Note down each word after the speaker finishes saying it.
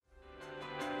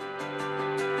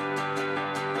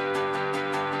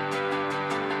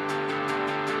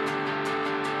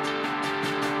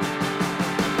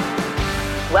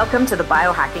Welcome to the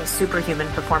Biohacking Superhuman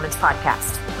Performance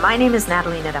Podcast. My name is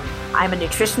Natalie Needham. I'm a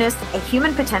nutritionist, a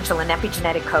human potential and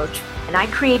epigenetic coach, and I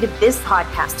created this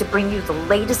podcast to bring you the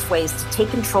latest ways to take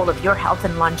control of your health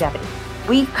and longevity.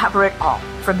 We cover it all,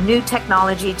 from new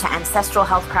technology to ancestral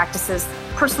health practices,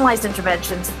 personalized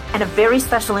interventions, and a very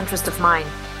special interest of mine,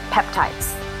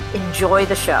 peptides. Enjoy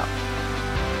the show.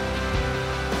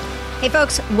 Hey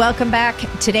folks, welcome back.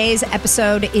 Today's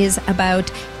episode is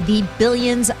about the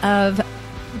billions of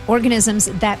organisms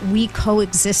that we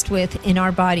coexist with in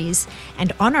our bodies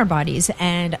and on our bodies.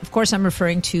 And of course, I'm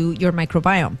referring to your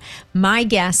microbiome. My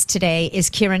guest today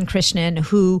is Kiran Krishnan,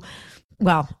 who,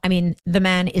 the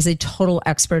man is a total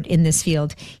expert in this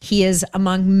field. He is,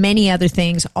 among many other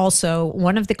things, also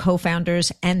one of the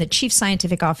co-founders and the chief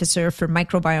scientific officer for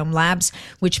Microbiome Labs,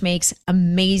 which makes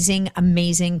amazing,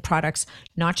 amazing products,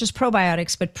 not just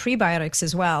probiotics, but prebiotics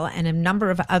as well, and a number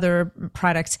of other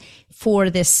products for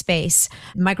this space.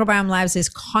 Microbiome Labs is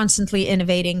constantly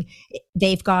innovating.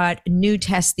 They've got new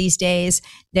tests these days.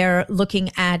 They're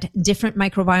looking at different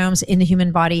microbiomes in the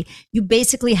human body. You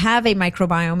basically have a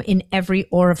microbiome in every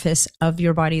orifice of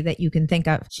your body that you can think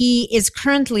of. He is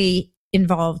currently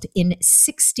involved in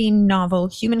 16 novel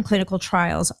human clinical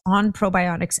trials on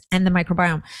probiotics and the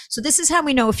microbiome. So this is how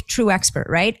we know a true expert,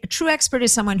 right? A true expert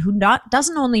is someone who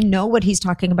doesn't only know what he's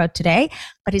talking about today,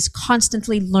 but is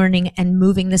constantly learning and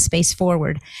moving the space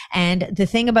forward. And the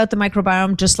thing about the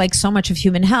microbiome, just like so much of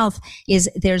human health, is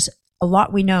there's a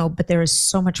lot we know, but there is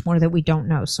so much more that we don't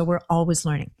know. So we're always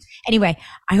learning. Anyway,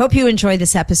 I hope you enjoy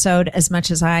this episode as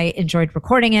much as I enjoyed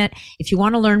recording it. If you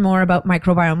want to learn more about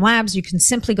Microbiome Labs, you can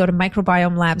simply go to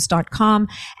microbiomelabs.com.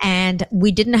 And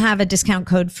we didn't have a discount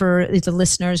code for the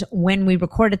listeners when we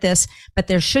recorded this, but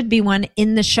there should be one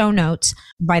in the show notes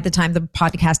by the time the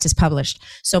podcast is published.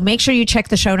 So make sure you check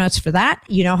the show notes for that.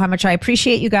 You know how much I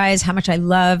appreciate you guys, how much I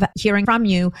love hearing from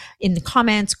you in the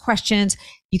comments, questions.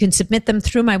 You can submit them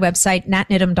through my website,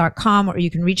 natneedham.com, or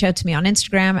you can reach out to me on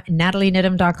Instagram,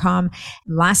 natalieneedham.com.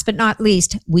 Last but not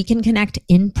least, we can connect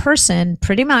in person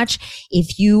pretty much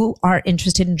if you are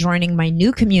interested in joining my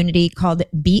new community called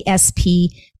BSP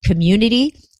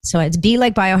Community. So it's B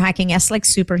like biohacking, S like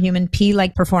superhuman, P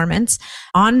like performance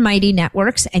on Mighty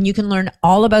Networks. And you can learn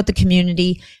all about the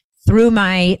community through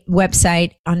my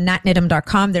website on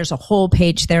natneedham.com. There's a whole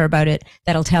page there about it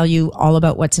that'll tell you all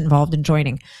about what's involved in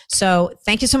joining. So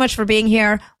thank you so much for being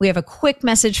here. We have a quick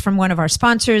message from one of our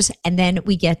sponsors, and then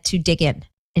we get to dig in.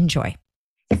 Enjoy.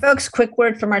 Hey folks, quick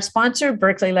word from our sponsor,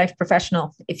 Berkeley Life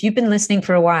Professional. If you've been listening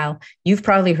for a while, you've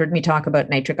probably heard me talk about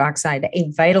nitric oxide,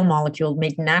 a vital molecule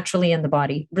made naturally in the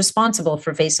body, responsible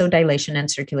for vasodilation and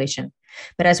circulation.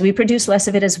 But as we produce less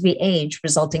of it as we age,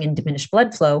 resulting in diminished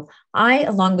blood flow, I,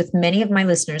 along with many of my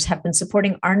listeners, have been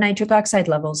supporting our nitric oxide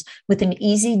levels with an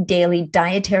easy daily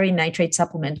dietary nitrate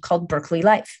supplement called Berkeley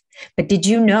Life. But did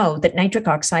you know that nitric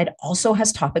oxide also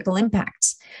has topical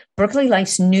impacts? Berkeley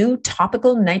Life's new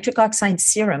topical nitric oxide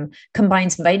serum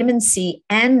combines vitamin C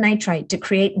and nitrite to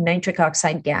create nitric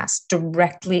oxide gas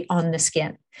directly on the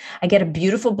skin. I get a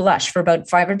beautiful blush for about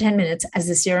 5 or 10 minutes as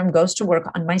the serum goes to work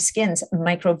on my skin's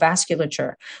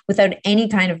microvasculature without any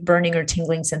kind of burning or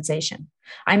tingling sensation.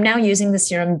 I'm now using the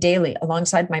serum daily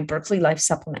alongside my Berkeley Life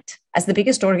supplement. As the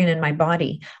biggest organ in my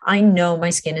body, I know my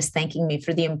skin is thanking me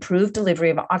for the improved delivery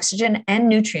of oxygen and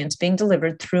nutrients being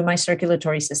delivered through my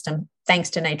circulatory system, thanks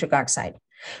to nitric oxide.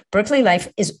 Berkeley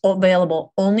Life is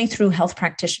available only through health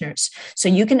practitioners. So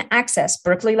you can access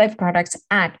Berkeley Life products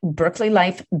at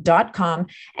berkeleylife.com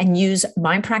and use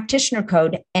my practitioner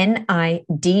code NIDDBL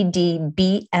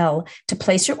to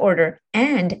place your order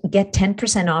and get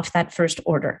 10% off that first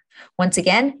order. Once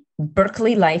again,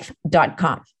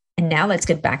 berkeleylife.com. And now let's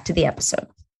get back to the episode.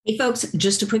 Hey folks,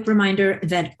 just a quick reminder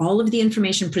that all of the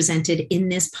information presented in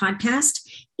this podcast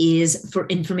is for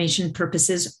information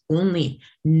purposes only.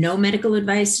 No medical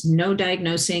advice, no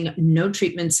diagnosing, no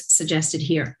treatments suggested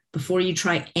here. Before you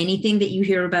try anything that you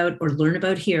hear about or learn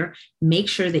about here, make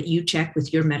sure that you check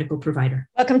with your medical provider.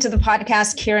 Welcome to the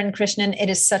podcast, Kiran Krishnan. It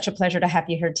is such a pleasure to have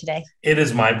you here today. It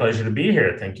is my pleasure to be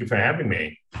here. Thank you for having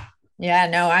me. Yeah,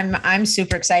 no, I'm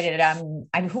super excited.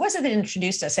 Who was it that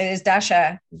introduced us? It was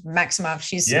Dasha Maximov.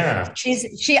 She's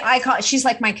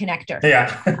like my connector.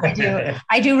 Yeah.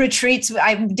 I do retreats.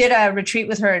 I did a retreat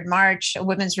with her in March, a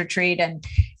women's retreat, and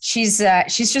she's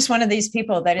just one of these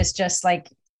people that is just like,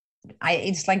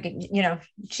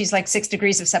 she's like 6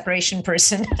 degrees of separation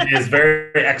person. She is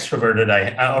very extroverted,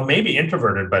 or maybe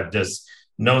introverted, but just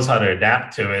knows how to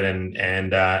adapt to it,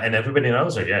 and everybody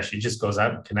knows her. Yeah, she just goes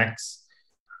out and connects.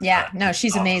 Yeah, no,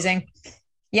 she's amazing.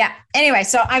 Yeah. Anyway,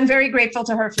 so I'm very grateful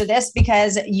to her for this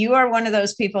because you are one of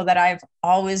those people that I've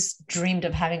always dreamed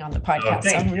of having on the podcast.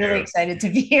 So I'm really you. excited to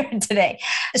be here today.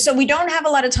 So we don't have a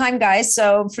lot of time, guys.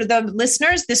 So for the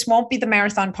listeners, this won't be the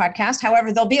marathon podcast.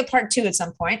 However, there'll be a part 2 at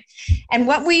some point. And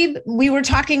what we were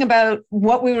talking about,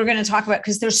 what we were going to talk about,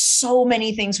 because there's so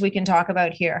many things we can talk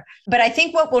about here. But I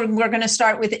think what we're going to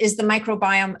start with is the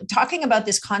microbiome, talking about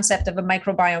this concept of a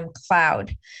microbiome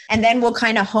cloud. And then we'll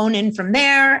kind of hone in from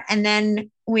there. And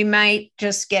then we might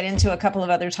just get into a couple of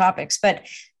other topics. But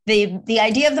the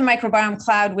idea of the microbiome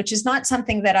cloud, which is not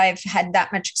something that I've had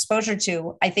that much exposure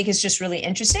to, I think is just really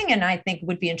interesting. And I think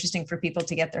would be interesting for people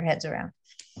to get their heads around.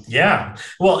 Yeah.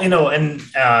 Well,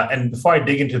 and before I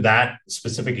dig into that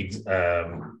specific,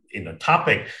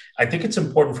 topic, I think it's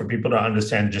important for people to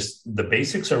understand just the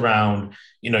basics around,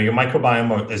 your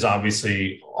microbiome is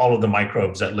obviously all of the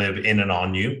microbes that live in and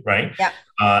on you, right? Yeah.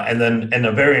 And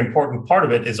a very important part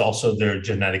of it is also their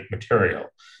genetic material.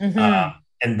 Mm-hmm.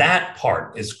 And that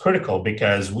part is critical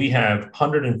because we have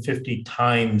 150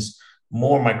 times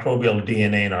more microbial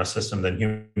DNA in our system than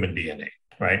human DNA,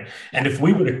 right? And if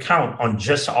we were to count on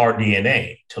just our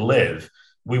DNA to live,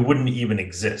 we wouldn't even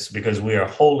exist because we are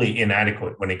wholly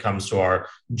inadequate when it comes to our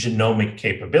genomic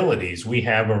capabilities. We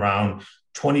have around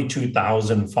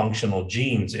 22,000 functional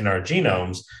genes in our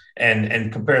genomes,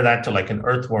 and compare that to like an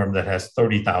earthworm that has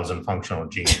 30,000 functional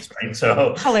genes, right?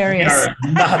 So hilarious. We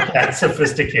are not that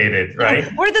sophisticated, right?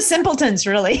 We're the simpletons,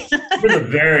 really. We're the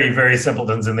very, very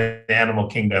simpletons in the animal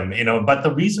kingdom, but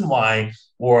the reason why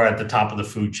we're at the top of the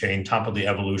food chain, top of the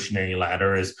evolutionary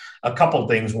ladder is a couple of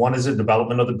things. One is the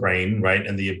development of the brain, right?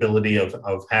 And the ability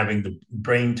of having the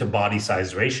brain to body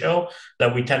size ratio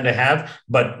that we tend to have.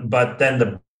 But then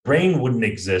the brain wouldn't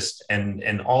exist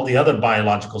and all the other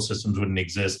biological systems wouldn't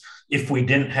exist if we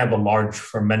didn't have a large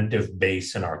fermentive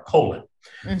base in our colon.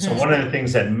 Mm-hmm. So one of the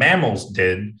things that mammals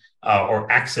did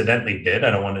or accidentally did, I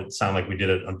don't want it to sound like we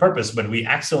did it on purpose, but we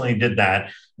accidentally did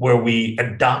that where we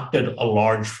adopted a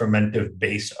large fermentive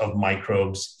base of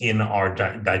microbes in our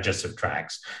digestive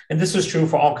tracts. And this is true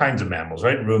for all kinds of mammals,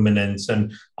 right? Ruminants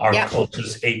and our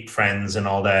closest ape friends and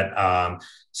all that.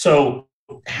 So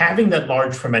having that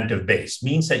large fermentive base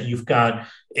means that you've got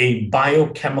a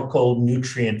biochemical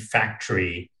nutrient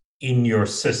factory in your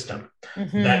system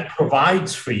that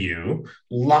provides for you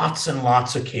lots and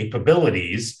lots of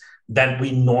capabilities that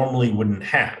we normally wouldn't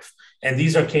have. And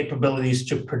these are capabilities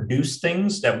to produce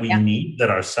things that we need, that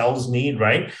our cells need,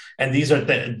 right? And these are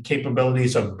the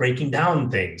capabilities of breaking down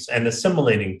things and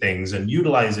assimilating things and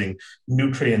utilizing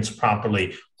nutrients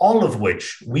properly, all of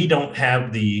which we don't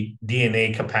have the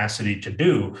DNA capacity to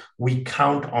do. We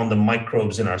count on the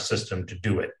microbes in our system to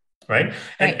do it, right?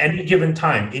 At any given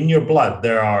time in your blood,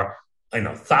 there are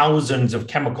thousands of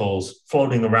chemicals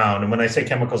floating around. And when I say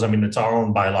chemicals, I mean, it's our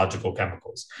own biological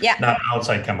chemicals, not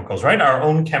outside chemicals, right? Our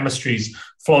own chemistries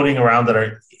floating around that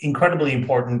are incredibly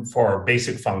important for our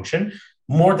basic function.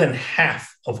 More than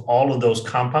half of all of those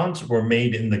compounds were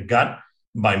made in the gut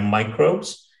by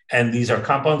microbes. And these are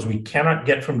compounds we cannot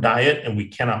get from diet and we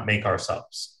cannot make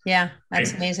ourselves. Yeah,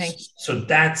 that's amazing. So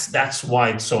that's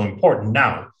why it's so important.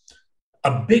 Now,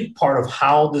 a big part of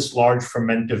how this large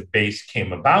fermentive base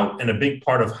came about and a big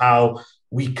part of how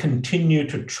we continue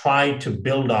to try to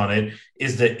build on it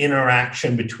is the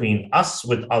interaction between us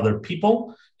with other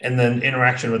people and then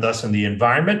interaction with us in the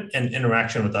environment and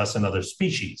interaction with us and other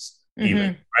species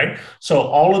even, right? So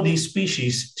all of these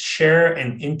species share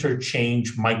and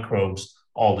interchange microbes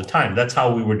all the time. That's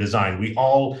how we were designed. We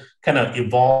all kind of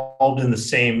evolved in the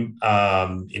same,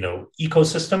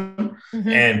 ecosystem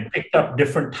and picked up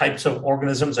different types of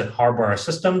organisms that harbor our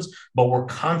systems, but we're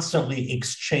constantly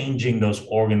exchanging those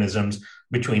organisms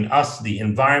between us, the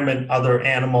environment, other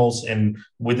animals, and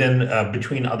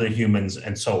between other humans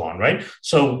and so on, right?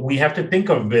 So we have to think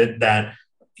of it that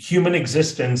human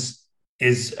existence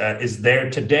is there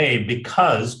today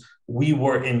because we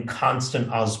were in constant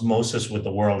osmosis with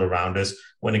the world around us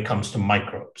when it comes to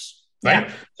microbes, right?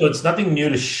 Yeah. So it's nothing new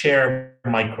to share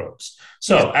microbes.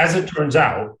 So as it turns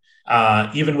out,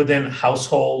 even within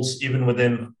households, even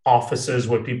within offices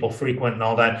where people frequent and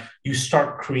all that, you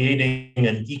start creating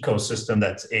an ecosystem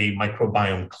that's a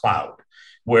microbiome cloud,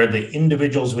 where the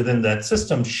individuals within that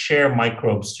system share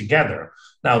microbes together.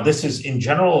 Now, this is in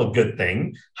general a good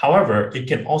thing. However, it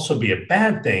can also be a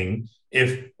bad thing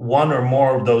if one or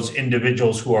more of those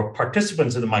individuals who are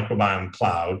participants in the microbiome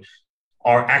cloud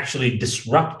are actually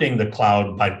disrupting the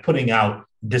cloud by putting out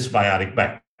dysbiotic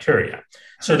bacteria.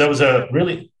 So there was a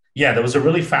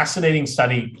really fascinating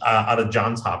study out of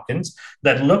Johns Hopkins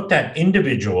that looked at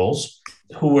individuals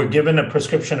who were given a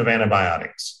prescription of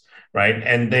antibiotics, right?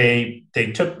 And they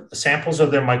took samples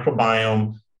of their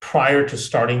microbiome prior to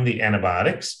starting the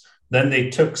antibiotics. Then they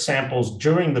took samples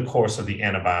during the course of the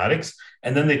antibiotics,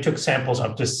 and then they took samples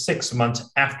up to 6 months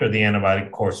after the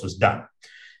antibiotic course was done.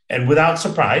 And without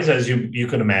surprise, as you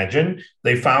can imagine,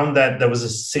 they found that there was a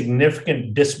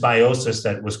significant dysbiosis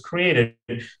that was created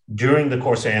during the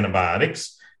course of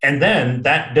antibiotics. And then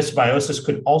that dysbiosis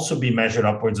could also be measured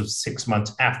upwards of 6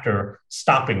 months after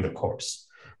stopping the course,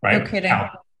 right? No kidding.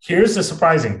 Now, here's the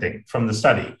surprising thing from the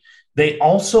study. They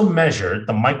also measured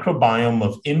the microbiome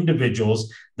of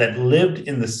individuals that lived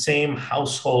in the same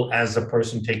household as the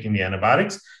person taking the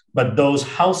antibiotics, but those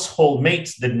household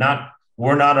mates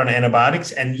were not on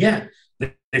antibiotics, and yet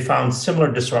they found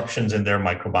similar disruptions in their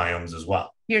microbiomes as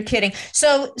well. You're kidding.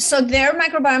 So their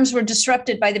microbiomes were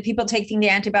disrupted by the people taking the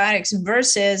antibiotics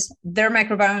versus their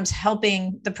microbiomes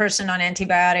helping the person on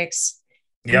antibiotics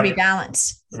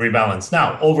rebalance.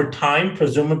 Now, over time,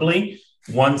 presumably,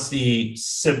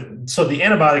 so the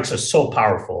antibiotics are so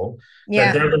powerful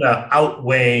that they're going to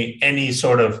outweigh any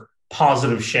sort of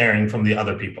positive sharing from the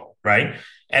other people, right?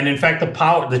 And in fact,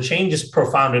 the change is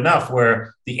profound enough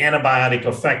where the antibiotic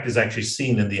effect is actually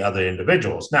seen in the other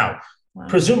individuals. Now,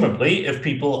 presumably, if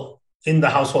people in the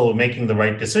household are making the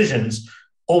right decisions,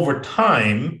 over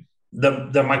time,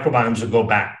 the microbiomes will go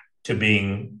back to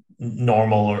being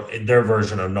normal, or their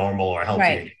version of normal or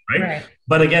healthy, right?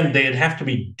 But again, they'd have to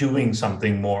be doing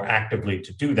something more actively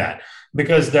to do that,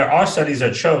 because there are studies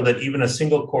that show that even a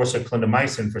single course of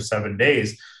clindamycin for 7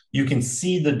 days, you can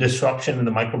see the disruption in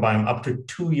the microbiome up to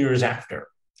 2 years after.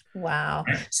 Wow.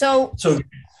 So if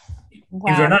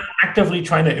you're not actively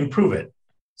trying to improve it,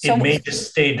 it may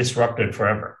just stay disrupted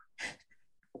forever.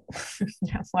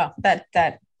 Well,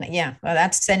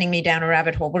 that's sending me down a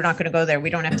rabbit hole. We're not going to go there. We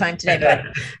don't have time today. But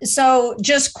so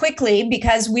just quickly,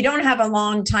 because we don't have a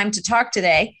long time to talk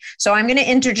today, so I'm going to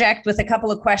interject with a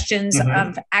couple of questions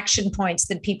of action points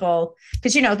that people,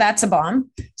 because that's a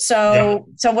bomb. So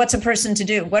what's a person to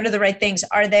do? What are the right things?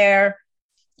 Are there,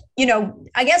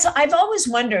 I guess I've always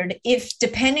wondered if,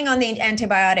 depending on the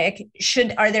antibiotic,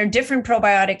 are there different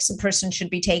probiotics a person should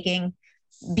be taking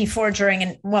before, during,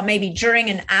 and maybe during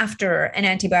and after an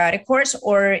antibiotic course,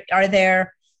 or are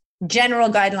there general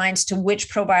guidelines to which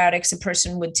probiotics a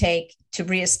person would take to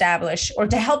reestablish or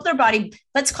to help their body,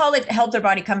 let's call it help their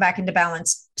body come back into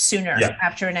balance sooner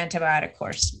after an antibiotic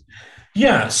course?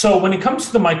 Yeah. So when it comes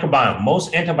to the microbiome,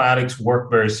 most antibiotics work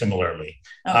very similarly.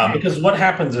 Because what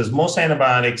happens is most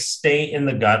antibiotics stay in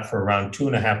the gut for around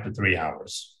 2.5 to 3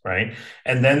 hours, right?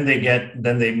 And then they get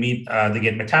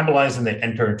metabolized and they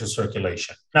enter into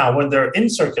circulation. Now, when they're in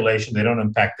circulation, they don't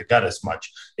impact the gut as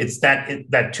much. It's that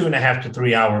 2.5 to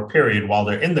 3 hour period while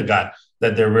they're in the gut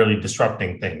that they're really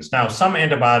disrupting things. Now, some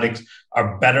antibiotics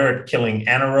are better at killing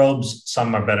anaerobes,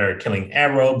 some are better at killing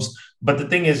aerobes. But the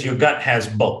thing is, your gut has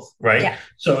both, right? Yeah.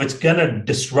 So it's going to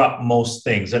disrupt most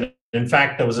things. And in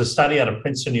fact, there was a study out of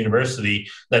Princeton University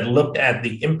that looked at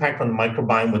the impact on the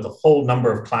microbiome with a whole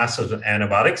number of classes of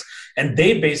antibiotics. And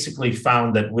they basically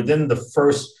found that within the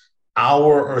first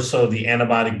hour or so of the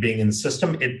antibiotic being in the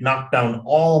system, it knocked down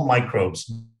all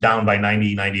microbes down by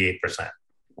 98%,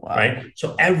 right?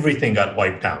 So everything got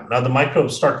wiped out. Now the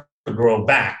microbes start to grow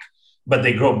back, but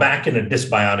they grow back in a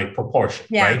dysbiotic proportion,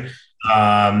 right?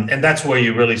 And that's where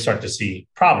you really start to see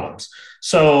problems.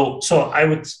 So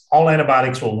all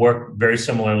antibiotics will work very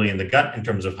similarly in the gut in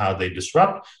terms of how they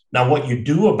disrupt. Now, what you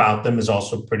do about them is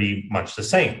also pretty much the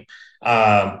same.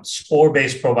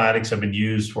 Spore-based probiotics have been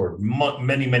used for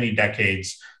many, many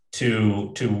decades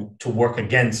to work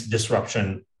against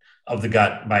disruption of the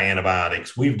gut by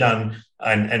antibiotics. We've done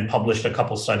and published a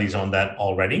couple studies on that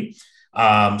already.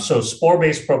 So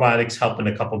spore-based probiotics help in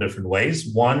a couple different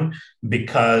ways. One,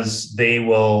 because they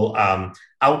will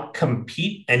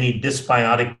outcompete any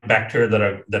dysbiotic bacteria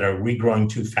that are regrowing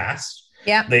too fast.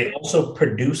 Yeah. They also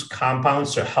produce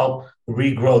compounds to help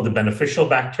regrow the beneficial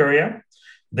bacteria.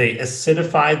 They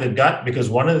acidify the gut, because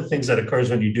one of the things that occurs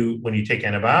when you take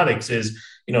antibiotics is,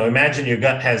 imagine your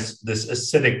gut has this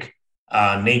acidic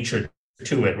nature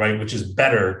to it, right? Which is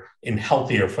better and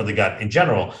healthier for the gut in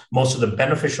general. Most of the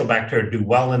beneficial bacteria do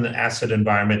well in an acid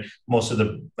environment. Most of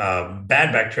the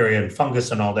bad bacteria and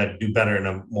fungus and all that do better in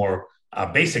a more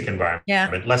basic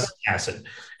environment, less acid.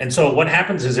 And so what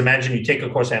happens is, imagine you take a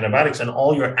course of antibiotics and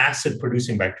all your acid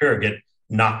producing bacteria get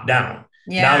knocked down.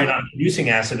 Yeah. Now you're not producing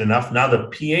acid enough. Now the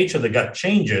pH of the gut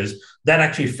changes. That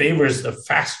actually favors the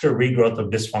faster regrowth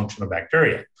of dysfunctional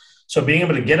bacteria. So being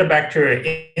able to get a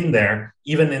bacteria in there,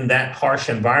 even in that harsh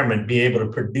environment, be able to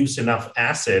produce enough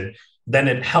acid, then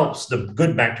it helps the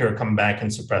good bacteria come back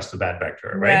and suppress the bad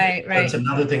bacteria, right? That's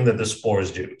another thing that the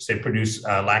spores do. They produce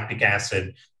lactic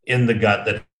acid in the gut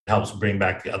that helps bring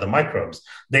back the other microbes.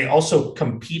 They also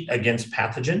compete against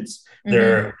pathogens.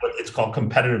 They're what it's called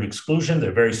competitive exclusion.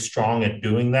 They're very strong at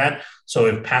doing that. So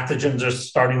if pathogens are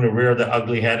starting to rear their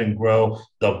ugly head and grow,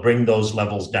 they'll bring those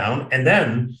levels down. And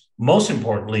then most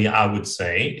importantly, I would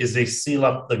say, is they seal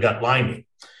up the gut lining.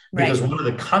 Because one of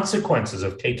the consequences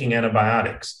of taking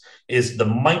antibiotics is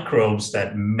the microbes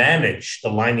that manage the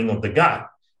lining of the gut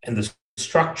and the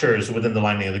structures within the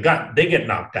lining of the gut, they get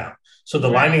knocked down. So the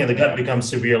lining of the gut becomes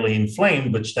severely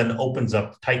inflamed, which then opens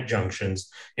up tight junctions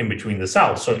in between the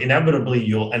cells. So inevitably,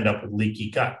 you'll end up with leaky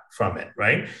gut from it,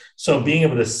 right? So being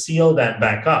able to seal that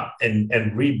back up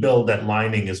and rebuild that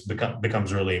lining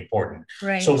becomes really important.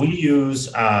 Right. So we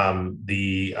use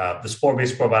the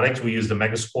spore-based probiotics. We use the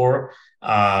Megaspore.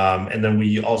 And then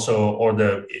we also,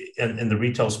 in the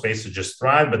retail space, it's just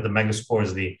Thrive, but the Megaspore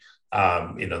is the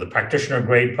practitioner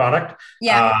grade product.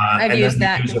 Yeah, I've used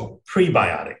that. We use a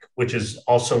prebiotic, which is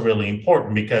also really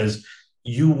important because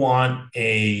you want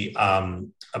a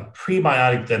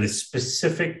prebiotic that is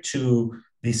specific to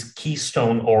these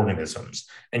keystone organisms.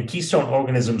 And keystone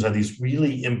organisms are these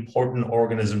really important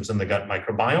organisms in the gut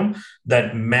microbiome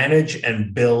that manage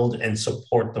and build and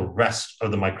support the rest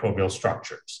of the microbial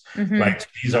structures, right? So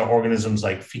these are organisms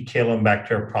like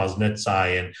Faecalibacter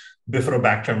prausnitzii and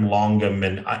Bifidobacterium longum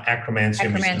and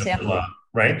Akkermansia muciniphila,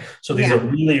 right? So these are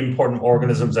really important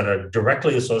organisms that are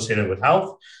directly associated with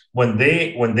health. When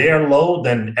they are low,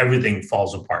 then everything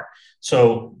falls apart.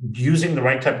 So using the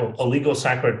right type of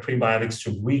oligosaccharide prebiotics to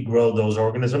regrow those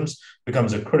organisms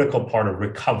becomes a critical part of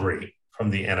recovery from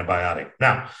the antibiotic.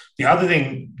 Now, the other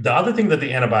thing that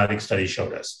the antibiotic study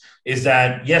showed us is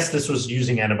that, yes, this was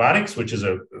using antibiotics, which is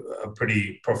a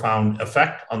pretty profound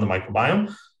effect on the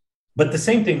microbiome, but the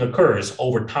same thing occurs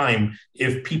over time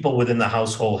if people within the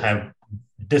household have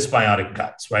dysbiotic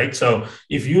guts, right? So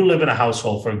if you live in a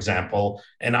household, for example,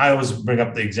 and I always bring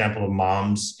up the example of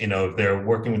moms, if they're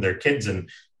working with their kids and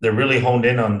they're really honed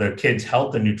in on their kids'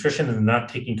 health and nutrition and not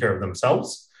taking care of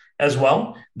themselves as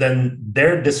well, then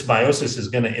their dysbiosis is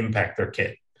going to impact their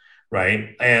kid,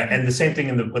 right? And the same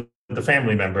thing with the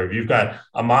family member. If you've got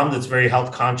a mom that's very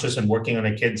health conscious and working on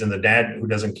her kids and the dad who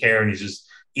doesn't care and he's just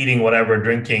eating whatever,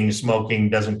 drinking, smoking,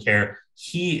 doesn't care,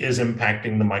 he is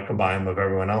impacting the microbiome of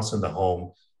everyone else in the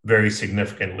home very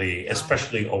significantly,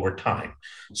 especially over time.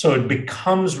 So it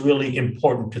becomes really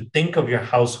important to think of your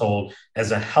household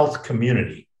as a health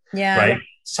community, right?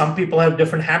 Some people have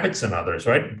different habits than others,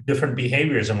 right? Different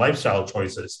behaviors and lifestyle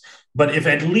choices. But if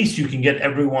at least you can get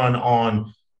everyone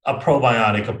on a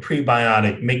probiotic, a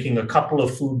prebiotic, making a couple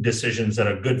of food decisions that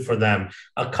are good for them,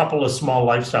 a couple of small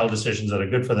lifestyle decisions that are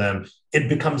good for them, it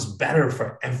becomes better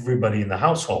for everybody in the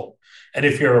household. And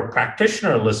if you're a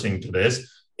practitioner listening to this,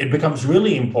 it becomes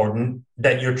really important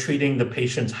that you're treating the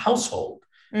patient's household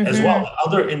as well,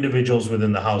 other individuals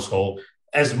within the household,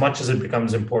 as much as it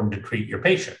becomes important to treat your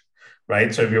patient,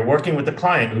 right? So if you're working with a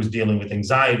client who's dealing with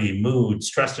anxiety, mood,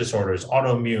 stress disorders,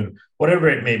 autoimmune, whatever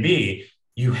it may be,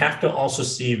 you have to also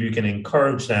see if you can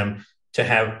encourage them to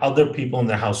have other people in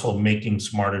their household making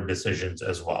smarter decisions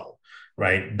as well,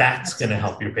 right? That's going to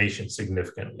help your patient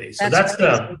significantly. So that's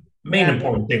the main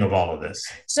important thing of all of this.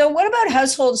 So what about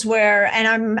households where, and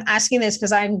I'm asking this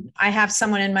because I have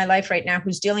someone in my life right now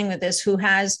who's dealing with this, who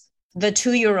has the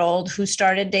 2-year-old who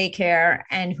started daycare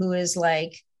and who is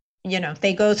like,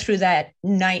 they go through that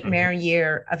nightmare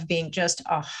year of being just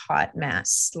a hot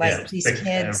mess. Like these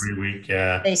kids every week,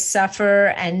 they suffer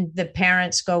and the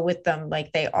parents go with them.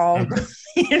 Like they all,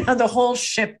 the whole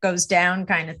ship goes down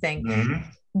kind of thing.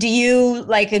 Do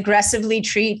you aggressively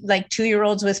treat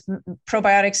 2-year-olds with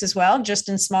probiotics as well, just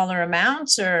in smaller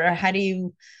amounts, or how do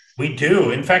you? We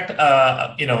do. In fact,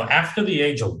 after the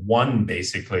age of 1,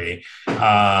 basically,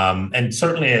 and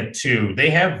certainly at 2,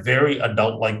 they have very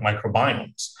adult-like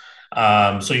microbiomes.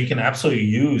 So you can absolutely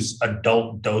use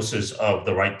adult doses of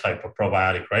the right type of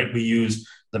probiotic, right? We use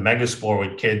the Megaspore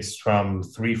with kids from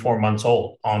 3-4 months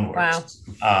old onwards,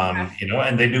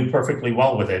 and they do perfectly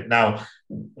well with it. Now,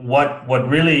 what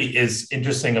really is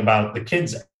interesting about the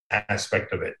kids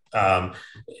aspect of it,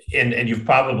 and you've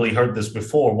probably heard this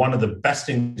before, one of the best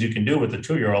things you can do with a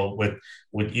 2-year-old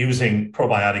with using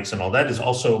probiotics and all that is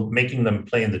also making them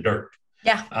play in the dirt.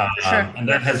 Yeah, for sure. And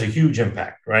that has a huge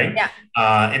impact, right?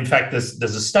 Yeah. In fact, there's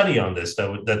a study on this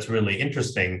that's really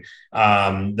interesting.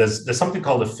 There's something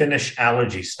called a Finnish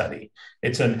allergy study.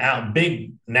 It's a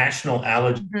big national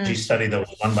allergy study that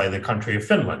was run by the country of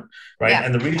Finland, right? Yeah.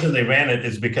 And the reason they ran it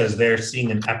is because they're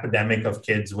seeing an epidemic of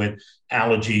kids with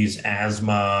allergies,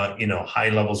 asthma, high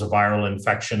levels of viral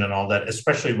infection and all that,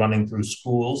 especially running through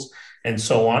schools and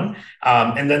so on.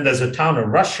 And then there's a town in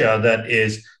Russia that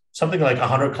is something like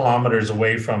 100 kilometers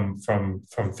away from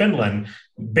Finland,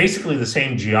 basically the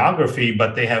same geography,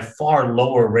 but they have far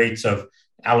lower rates of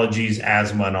allergies,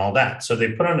 asthma, and all that. So they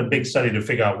put on a big study to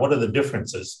figure out what are the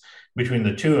differences between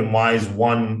the two and why is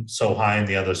one so high and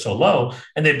the other so low.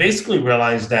 And they basically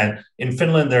realized that in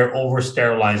Finland, they're over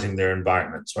sterilizing their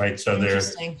environments, right? So they're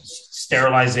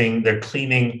sterilizing, they're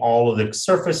cleaning all of the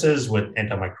surfaces with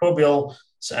antimicrobial.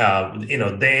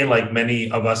 They, like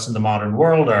many of us in the modern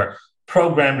world, are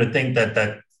programmed to think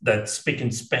that spick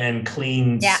and span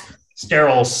clean,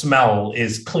 sterile smell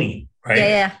is clean.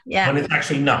 Right? Yeah. When it's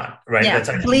actually not, right? Yeah. That's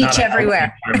actually bleach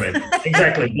everywhere.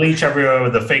 Exactly. Bleach everywhere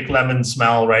with the fake lemon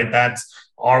smell, right? That's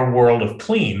our world of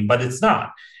clean, but it's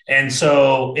not. And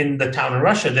so in the town in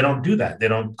Russia, they don't do that. They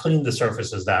don't clean the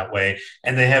surfaces that way.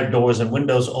 And they have doors and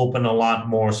windows open a lot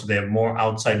more. So they have more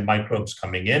outside microbes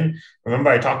coming in. Remember,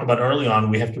 I talked about early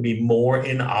on, we have to be more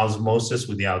in osmosis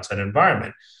with the outside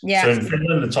environment. Yeah. So in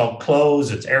Finland, it's all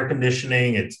closed, it's air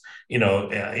conditioning, it's,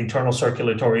 internal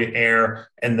circulatory air,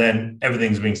 and then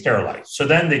everything's being sterilized. So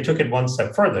then they took it one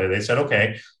step further. They said,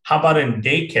 okay, how about in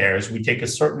daycares? We take a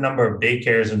certain number of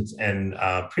daycares and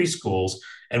preschools,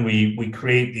 and we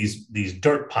create these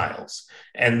dirt piles.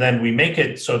 And then we make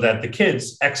it so that the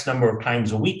kids X number of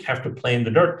times a week have to play in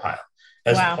the dirt pile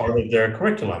as part of their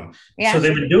curriculum. Yeah. So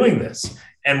they've been doing this.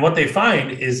 And what they find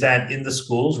is that in the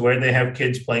schools where they have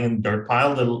kids playing in the dirt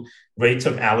pile, the rates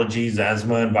of allergies,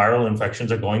 asthma, and viral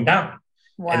infections are going down.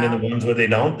 Wow. And in the ones where they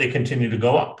don't, they continue to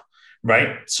go up.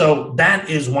 Right. So that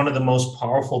is one of the most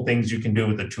powerful things you can do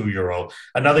with a 2-year-old.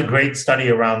 Another great study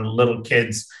around little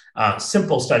kids,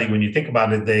 simple study when you think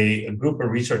about it, a group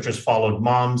of researchers followed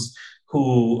moms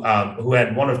who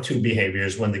had one of two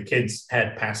behaviors. When the kids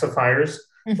had pacifiers,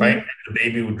 right, and the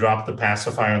baby would drop the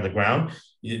pacifier on the ground,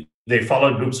 they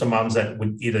followed groups of moms that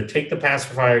would either take the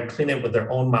pacifier, clean it with their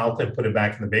own mouth and put it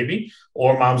back in the baby,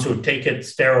 or moms who would take it,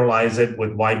 sterilize it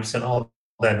with wipes and all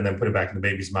that, and then put it back in the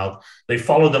baby's mouth. They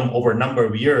followed them over a number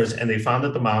of years, and they found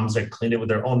that the moms that cleaned it with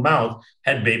their own mouth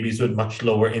had babies with much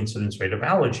lower incidence rate of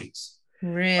allergies.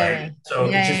 Really? Right? So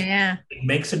it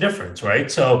makes a difference,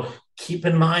 right? So keep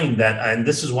in mind that, and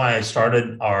this is why I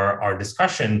started our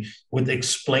discussion with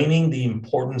explaining the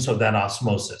importance of that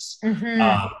osmosis.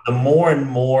 The more and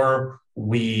more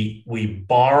we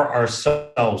bar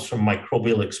ourselves from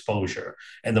microbial exposure,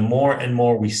 and the more and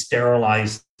more we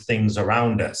sterilize things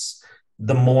around us,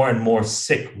 the more and more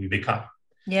sick we become.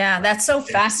 Yeah, that's so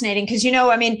fascinating because,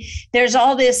 there's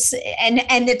all this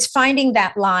and it's finding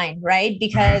that line, right?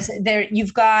 Because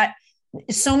you've got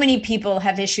so many people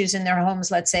have issues in their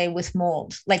homes, let's say with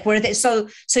mold, like so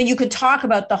you could talk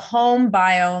about the home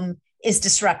biome is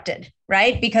disrupted,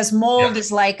 right? Because mold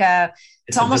is like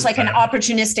it's almost like an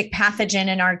opportunistic pathogen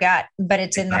in our gut, but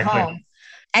it's in the home.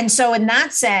 And so in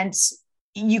that sense,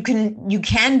 you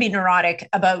can be neurotic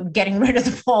about getting rid of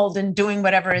the mold and doing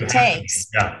whatever it takes.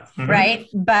 Right.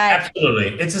 But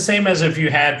absolutely. It's the same as if you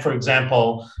had, for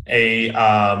example,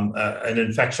 an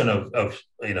infection of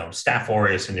Staph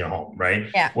aureus in your home, right?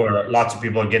 Yeah. Where lots of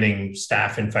people are getting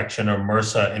staph infection or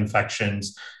MRSA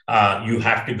infections. You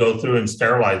have to go through and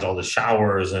sterilize all the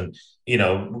showers and,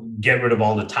 get rid of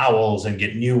all the towels and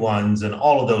get new ones and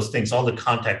all of those things, all the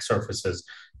contact surfaces.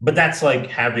 But that's like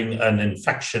having an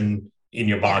infection in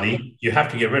your body. You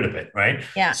have to get rid of it, right?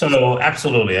 Yeah. So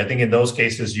absolutely. I think in those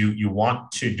cases, you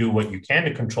want to do what you can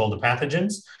to control the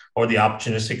pathogens or the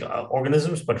opportunistic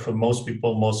organisms. But for most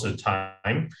people, most of the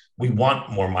time, we want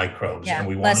more microbes and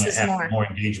we want to have more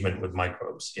engagement with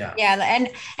microbes. Yeah. Yeah.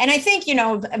 And I think,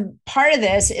 part of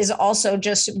this is also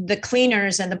just the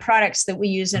cleaners and the products that we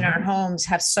use in our homes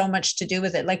have so much to do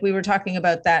with it. Like we were talking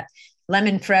about that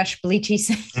lemon fresh bleachy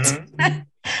scent.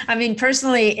 I mean,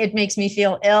 personally, it makes me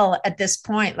feel ill at this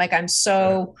point. Like I've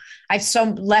so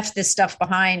left this stuff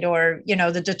behind, or,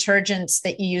 the detergents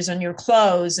that you use on your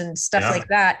clothes and stuff like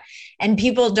that. And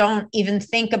people don't even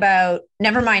think about,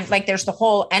 never mind, like there's the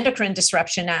whole endocrine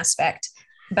disruption aspect,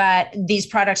 but these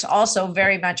products also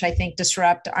very much, I think,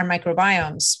 disrupt our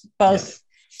microbiomes, both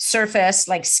surface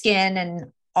like skin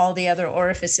and all the other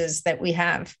orifices that we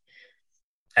have.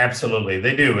 Absolutely,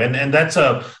 they do, and that's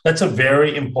a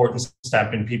very important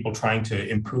step in people trying to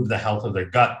improve the health of their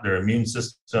gut, their immune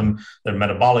system, their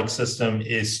metabolic system,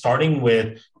 is starting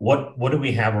with what do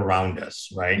we have around us,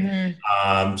 right?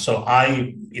 So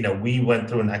we went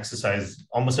through an exercise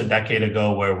almost a decade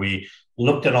ago where we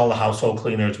looked at all the household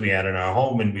cleaners we had in our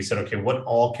home, and we said, okay, what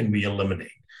all can we eliminate?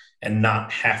 and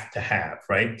not have to have,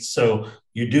 right? So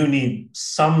you do need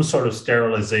some sort of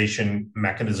sterilization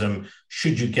mechanism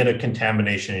should you get a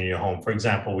contamination in your home. For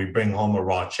example, we bring home a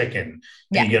raw chicken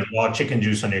and you get raw chicken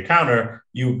juice on your counter,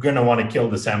 you're going to want to kill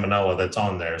the salmonella that's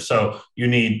on there. So you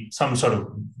need some sort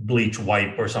of bleach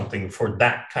wipe or something for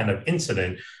that kind of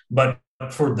incident. But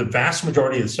for the vast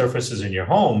majority of the surfaces in your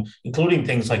home, including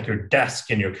things like your desk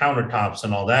and your countertops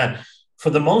and all that, for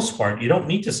the most part, you don't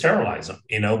need to sterilize them.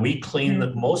 We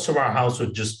clean most of our house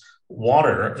with just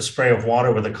water, a spray of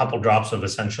water with a couple drops of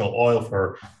essential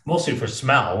oil mostly for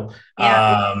smell,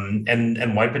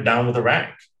 and wipe it down with a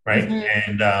rag, right?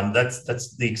 And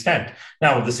that's the extent.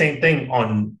 Now, the same thing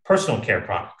on personal care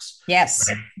products. Yes.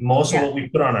 Right? Most of what we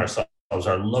put on ourselves,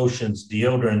 our lotions,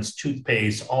 deodorants,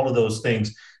 toothpaste, all of those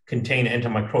things contain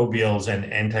antimicrobials and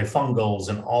antifungals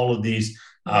and all of these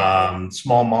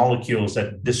small molecules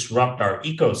that disrupt our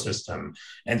ecosystem.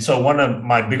 And so one of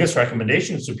my biggest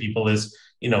recommendations to people is,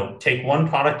 take one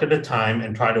product at a time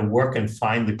and try to work and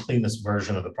find the cleanest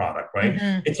version of the product, right?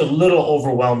 It's a little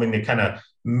overwhelming to kind of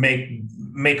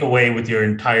make away with your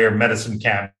entire medicine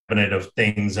cabinet of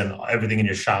things and everything in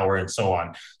your shower and so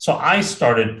on. So I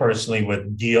started personally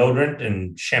with deodorant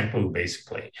and shampoo,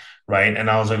 basically, right? And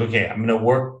I was like, okay, I'm going to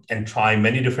work and try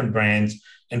many different brands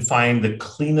and find the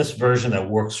cleanest version that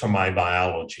works for my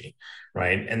biology,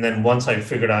 right? And then once I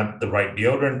figured out the right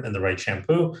deodorant and the right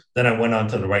shampoo, then I went on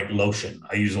to the right lotion.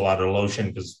 I use a lot of lotion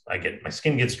because my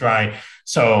skin gets dry.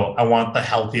 So I want the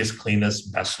healthiest,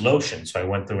 cleanest, best lotion. So I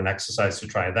went through an exercise to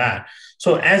try that.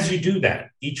 So as you do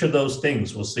that, each of those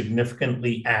things will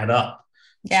significantly add up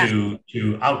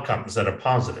to outcomes that are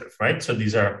positive, right? So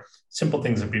these are simple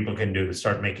things that people can do to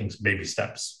start making some baby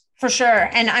steps. For sure.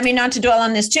 And I mean, not to dwell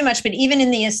on this too much, but even in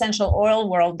the essential oil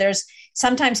world,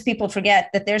 sometimes people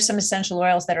forget that there's some essential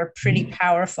oils that are pretty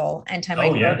powerful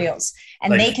antimicrobials,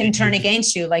 and they can turn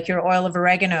against you, like your oil of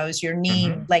oregano's, your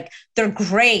neem, like they're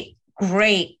great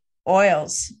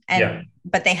oils.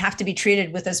 But they have to be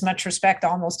treated with as much respect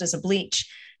almost as a bleach.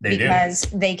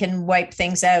 They can wipe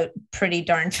things out pretty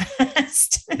darn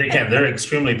fast. They can. They're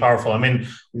extremely powerful. I mean,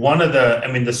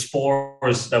 the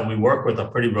spores that we work with are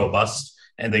pretty robust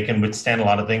and they can withstand a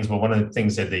lot of things. But one of the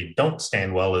things that they don't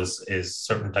stand well is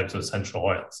certain types of essential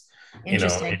oils.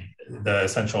 The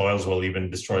essential oils will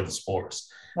even destroy the spores.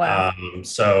 Wow.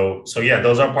 So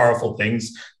those are powerful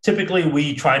things. Typically,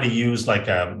 we try to use like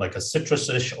a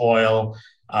citrus-ish oil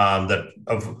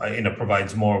that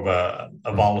provides more of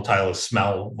a volatile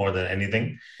smell more than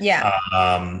anything.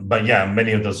 But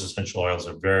many of those essential oils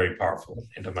are very powerful.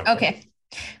 Okay.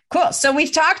 Cool. So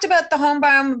we've talked about the home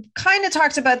biome, kind of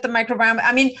talked about the microbiome.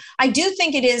 I mean, I do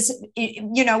think it is,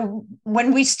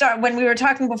 when we were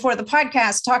talking before the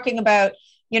podcast, talking about,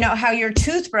 how your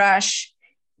toothbrush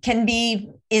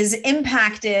is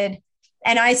impacted.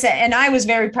 And I was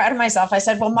very proud of myself. I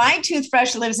said, well, my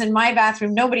toothbrush lives in my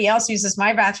bathroom. Nobody else uses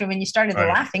my bathroom. And you started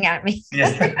laughing at me.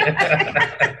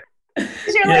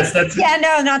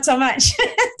 No, not so much.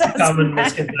 Common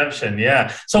misconception.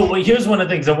 Yeah. So here's one of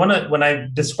the things when I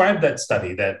described that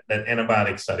study, that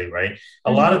antibiotic study, right?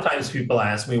 A lot of times people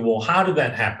ask me, well, how did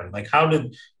that happen? Like, how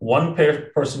did one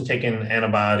person take an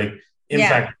antibiotic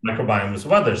impact microbiomes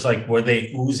of others? Like, were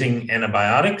they oozing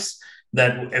antibiotics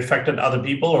that affected other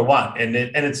people or what? And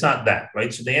it's not that,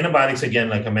 right? So the antibiotics, again,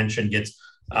 like I mentioned, gets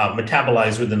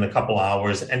metabolized within a couple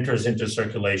hours, enters into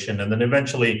circulation, and then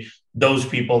eventually those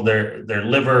people, their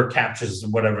liver captures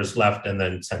whatever's left and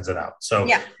then sends it out. So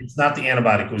it's not the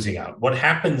antibiotic oozing out. What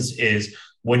happens is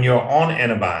when you're on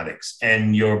antibiotics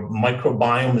and your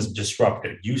microbiome is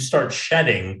disrupted, you start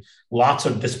shedding lots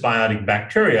of dysbiotic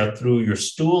bacteria through your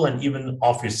stool and even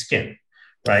off your skin,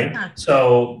 right?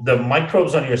 So the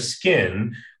microbes on your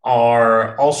skin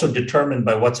are also determined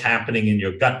by what's happening in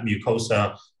your gut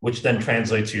mucosa, which then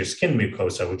translates to your skin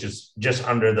mucosa, which is just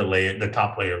under the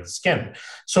top layer of the skin.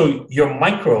 So your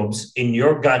microbes in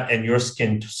your gut and your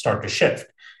skin start to shift.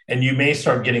 And you may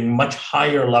start getting much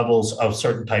higher levels of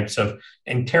certain types of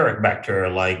enteric bacteria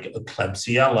like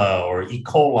Klebsiella or E.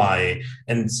 coli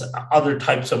and other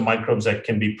types of microbes that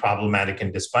can be problematic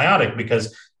and dysbiotic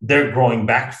because they're growing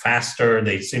back faster.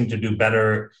 They seem to do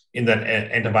better in that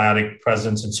antibiotic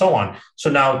presence and so on. So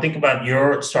now think about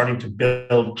you're starting to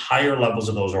build higher levels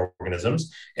of those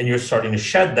organisms and you're starting to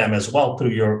shed them as well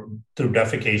through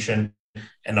defecation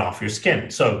and off your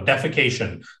skin. So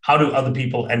defecation, how do other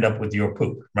people end up with your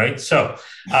poop, right? So,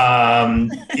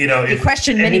 the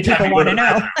question many people want to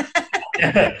know.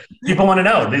 People want to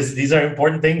know this. These are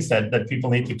important things that people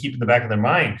need to keep in the back of their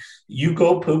mind. You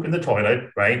go poop in the toilet,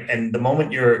 right? And the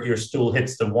moment your stool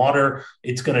hits the water,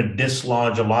 it's going to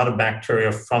dislodge a lot of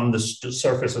bacteria from the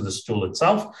surface of the stool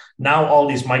itself. Now all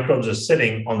these microbes are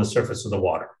sitting on the surface of the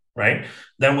water, right?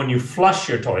 Then when you flush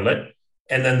your toilet,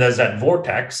 and then there's that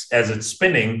vortex as it's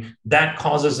spinning, that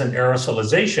causes an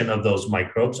aerosolization of those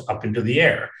microbes up into the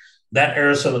air. That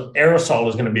aerosol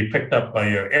is going to be picked up by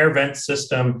your air vent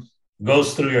system,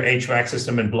 goes through your HVAC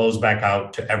system and blows back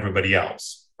out to everybody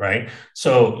else, right?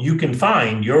 So you can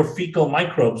find your fecal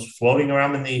microbes floating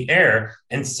around in the air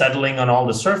and settling on all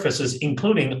the surfaces,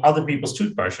 including other people's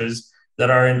toothbrushes that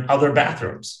are in other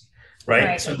bathrooms,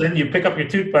 right? So then you pick up your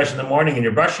toothbrush in the morning and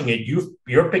you're brushing it,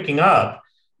 you're picking up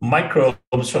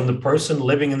microbes from the person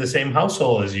living in the same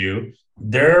household as you.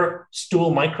 Their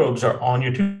stool microbes are on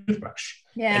your toothbrush.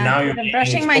 Yeah, and now you're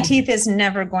brushing my teeth is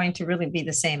never going to really be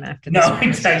the same after this. No,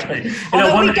 exactly.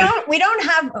 Although we don't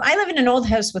have, I live in an old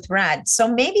house with rats,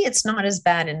 so maybe it's not as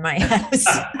bad in my house.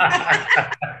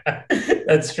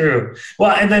 That's true.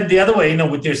 Well, and then the other way,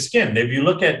 with your skin, if you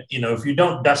look at, if you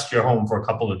don't dust your home for a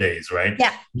couple of days, right?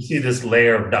 Yeah. You see this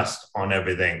layer of dust on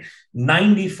everything.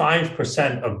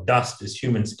 95% of dust is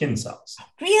human skin cells.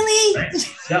 Really? Right?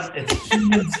 Yep, it's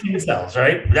human skin cells,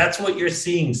 right? That's what you're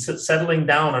seeing settling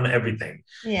down on everything.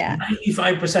 Yeah.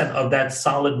 95% of that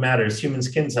solid matter is human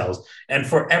skin cells. And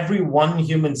for every one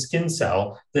human skin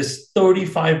cell, there's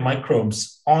 35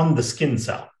 microbes on the skin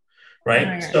cell.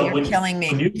 Right. So you're killing me.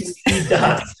 When you see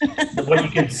dust, what you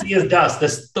can see as dust,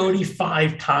 there's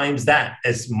 35 times that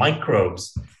as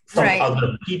microbes from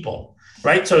other people.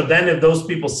 Right. So then if those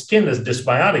people's skin is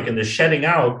dysbiotic and they're shedding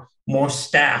out more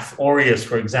Staph aureus,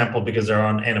 for example, because they're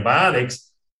on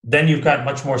antibiotics, then you've got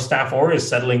much more Staph aureus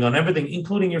settling on everything,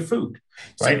 including your food,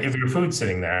 right? If your food's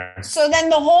sitting there. So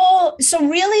then so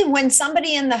really when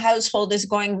somebody in the household is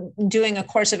doing a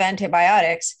course of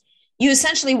antibiotics, you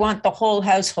essentially want the whole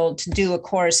household to do a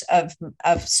course of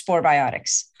spore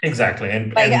biotics. Exactly.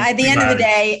 And at the end of the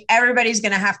day, everybody's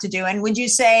going to have to do. And would you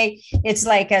say it's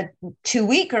like a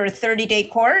 2-week or a 30-day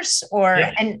course?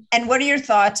 And what are your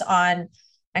thoughts on,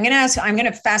 I'm going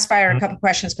to fast fire a couple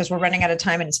questions because we're running out of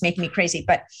time and it's making me crazy.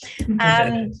 But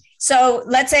so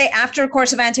let's say after a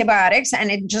course of antibiotics,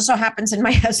 and it just so happens in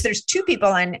my house, there's 2 people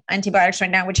on antibiotics right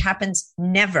now, which happens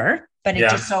never, but it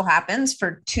just so happens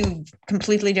for 2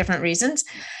 completely different reasons.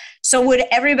 So would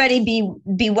everybody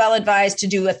be well advised to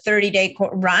do a 30-day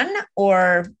run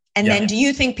then do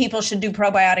you think people should do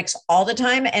probiotics all the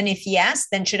time? And if yes,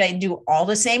 then should I do all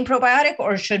the same probiotic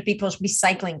or should people be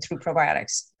cycling through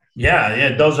probiotics?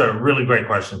 Yeah, those are really great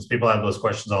questions. People have those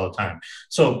questions all the time.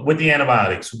 So with the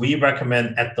antibiotics, we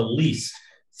recommend at the least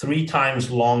 3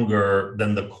 times longer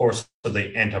than the course of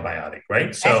the antibiotic,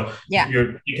 right? So if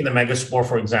you're taking the Megaspore,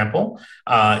 for example,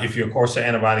 if your course of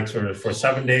antibiotics are for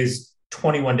 7 days,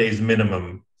 21 days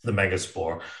minimum, the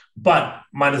Megaspore, but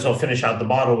might as well finish out the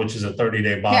bottle, which is a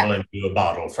 30-day bottle, and do a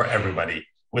bottle for everybody.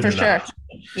 For sure.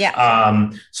 Yeah.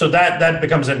 So that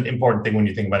becomes an important thing when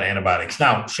you think about antibiotics.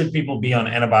 Now, should people be on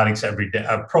antibiotics every day,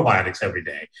 probiotics every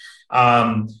day?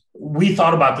 We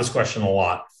thought about this question a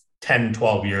lot 10,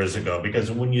 12 years ago,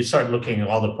 because when you start looking at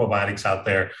all the probiotics out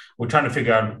there, we're trying to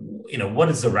figure out, what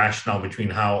is the rationale between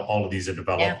how all of these are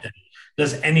developed? And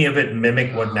does any of it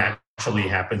mimic what naturally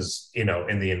happens, in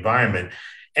the environment?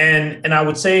 And I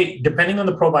would say, depending on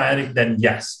the probiotic, then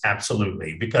yes,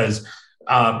 absolutely. Because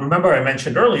remember, I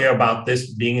mentioned earlier about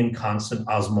this being in constant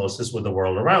osmosis with the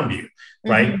world around you,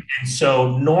 right? Mm-hmm. And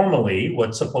so normally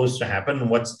what's supposed to happen and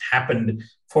what's happened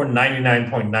for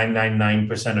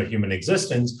 99.999% of human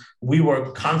existence, we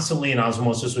were constantly in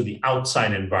osmosis with the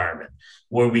outside environment,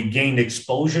 where we gained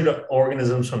exposure to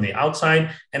organisms from the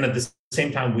outside. And at the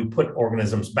same time, we put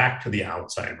organisms back to the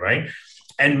outside, right?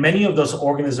 And many of those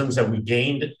organisms that we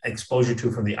gained exposure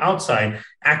to from the outside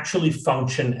actually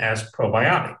function as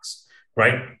probiotics.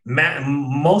 Right?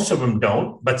 Most of them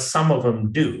don't, but some of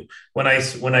them do. When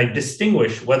I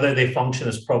distinguish whether they function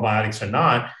as probiotics or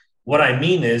not, what I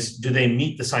mean is, do they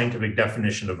meet the scientific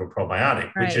definition of a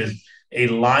probiotic, which is a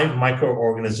live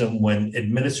microorganism when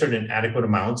administered in adequate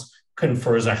amounts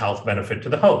confers a health benefit to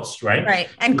the host, right? Right.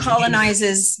 And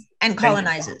colonizes.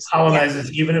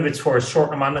 Colonizes, even if it's for a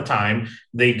short amount of time,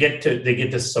 they get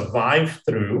to survive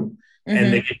through.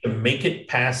 And they get to make it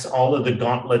past all of the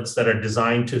gauntlets that are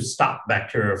designed to stop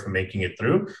bacteria from making it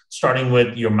through, starting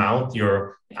with your mouth,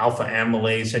 your alpha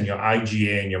amylase and your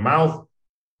IgA in your mouth.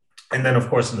 And then, of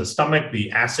course, in the stomach,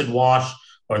 the acid wash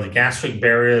or the gastric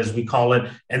barrier, as we call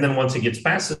it. And then once it gets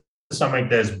past stomach,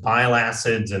 there's bile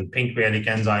acids and pancreatic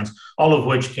enzymes, all of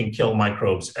which can kill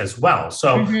microbes as well.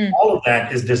 So all of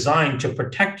that is designed to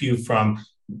protect you from,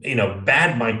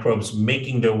 bad microbes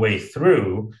making their way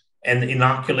through and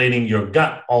inoculating your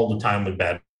gut all the time with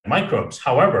bad microbes.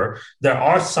 However, there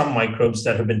are some microbes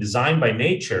that have been designed by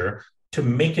nature to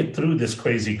make it through this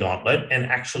crazy gauntlet and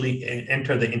actually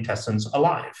enter the intestines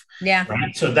alive. Yeah.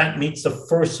 Right. So that meets the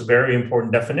first very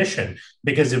important definition,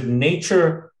 because if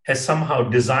nature has somehow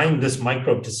designed this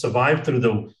microbe to survive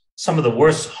through some of the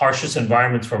worst, harshest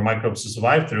environments for microbes to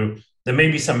survive through, there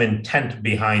may be some intent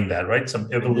behind that, right? Some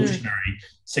evolutionary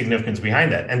significance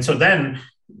behind that. And so then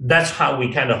that's how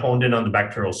we kind of honed in on the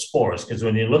bacterial spores, because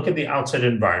when you look at the outside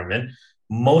environment,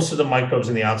 most of the microbes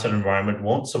in the outside environment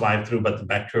won't survive through, but the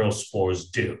bacterial spores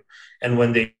do. And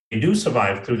when they do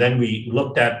survive through, then we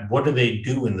looked at what do they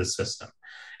do in the system.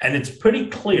 And it's pretty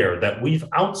clear that we've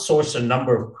outsourced a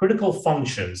number of critical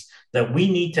functions that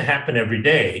we need to happen every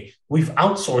day. We've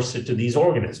outsourced it to these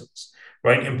organisms,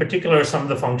 right? In particular, some of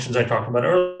the functions I talked about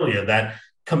earlier, that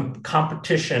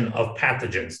competition of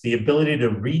pathogens, the ability to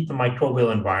read the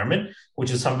microbial environment,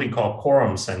 which is something called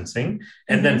quorum sensing,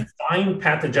 and then find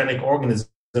pathogenic organisms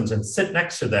and sit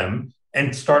next to them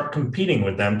and start competing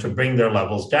with them to bring their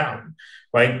levels down,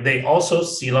 right? They also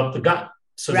seal up the gut.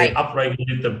 So they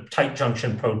upregulate the tight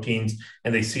junction proteins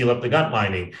and they seal up the gut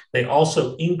lining. They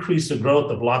also increase the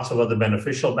growth of lots of other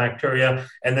beneficial bacteria,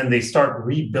 and then they start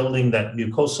rebuilding that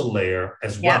mucosal layer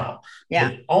as well.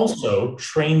 They also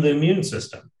train the immune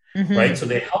system, right? So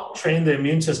they help train the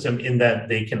immune system in that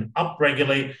they can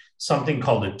upregulate something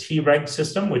called a Treg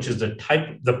system, which is the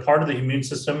part of the immune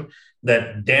system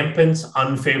that dampens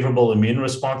unfavorable immune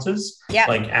responses,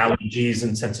 like allergies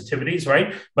and sensitivities,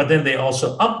 right? But then they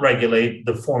also upregulate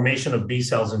the formation of B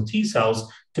cells and T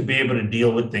cells to be able to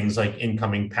deal with things like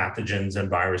incoming pathogens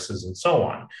and viruses and so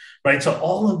on, right? So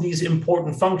all of these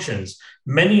important functions,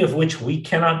 many of which we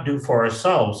cannot do for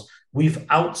ourselves, we've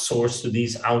outsourced to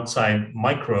these outside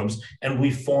microbes, and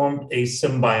we formed a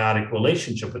symbiotic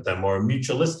relationship with them, or a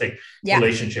mutualistic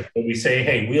relationship, where we say,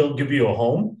 hey, we'll give you a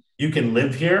home. You can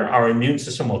live here. Our immune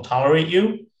system will tolerate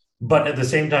you. But at the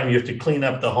same time, you have to clean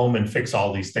up the home and fix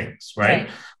all these things, right?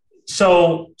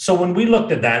 So when we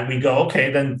looked at that, we go,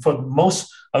 okay, then for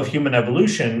most of human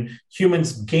evolution,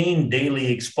 humans gain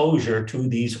daily exposure to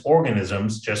these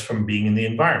organisms just from being in the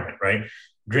environment, right?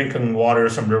 Drinking water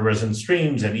from rivers and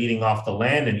streams and eating off the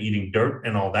land and eating dirt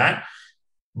and all that.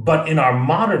 But in our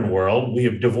modern world, we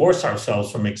have divorced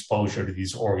ourselves from exposure to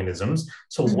these organisms.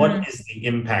 So what is the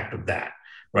impact of that?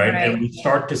 Right. And we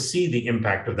start to see the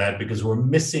impact of that because we're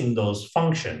missing those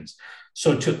functions.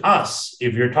 So to us,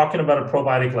 if you're talking about a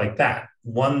probiotic like that,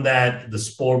 one that the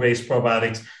spore-based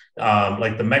probiotics,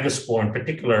 like the Megaspore in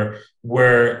particular,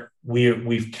 where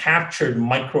we've captured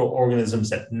microorganisms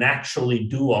that naturally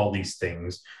do all these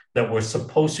things that we're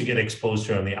supposed to get exposed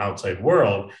to in the outside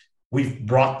world, we've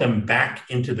brought them back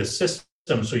into the system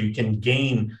so you can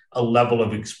gain a level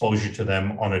of exposure to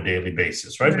them on a daily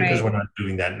basis, right? Because we're not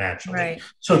doing that naturally.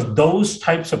 So those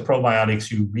types of probiotics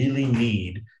you really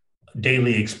need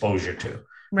daily exposure to,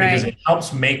 because it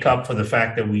helps make up for the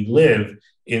fact that we live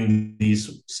in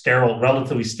these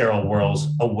relatively sterile worlds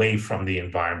away from the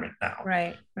environment now.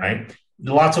 Right.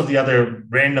 Lots of the other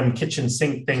random kitchen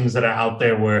sink things that are out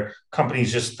there where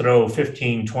companies just throw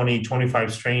 15, 20,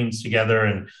 25 strains together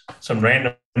and some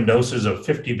random doses of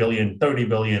 50 billion, 30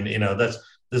 billion,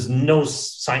 there's no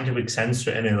scientific sense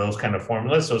to any of those kind of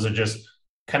formulas. Those are just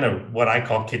kind of what I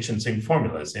call kitchen sink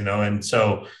formulas, and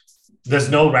so there's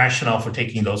no rationale for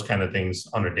taking those kind of things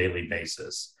on a daily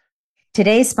basis.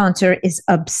 Today's sponsor is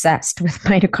obsessed with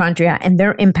mitochondria and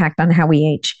their impact on how we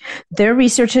age. Their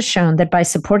research has shown that by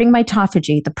supporting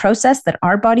mitophagy, the process that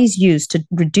our bodies use to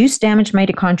reduce damaged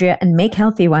mitochondria and make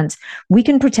healthy ones, we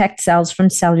can protect cells from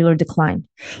cellular decline.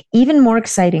 Even more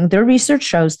exciting, their research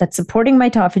shows that supporting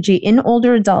mitophagy in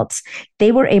older adults,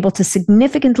 they were able to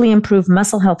significantly improve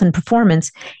muscle health and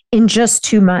performance in just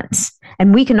 2 months.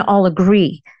 And we can all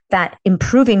agree that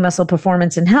improving muscle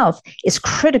performance and health is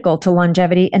critical to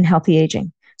longevity and healthy aging.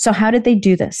 So how did they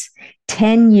do this?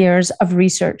 10 years of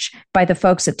research by the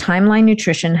folks at Timeline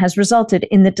Nutrition has resulted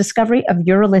in the discovery of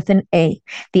urolithin A,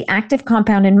 the active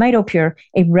compound in MitoPure,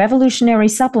 a revolutionary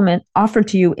supplement offered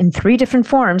to you in 3 different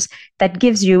forms that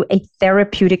gives you a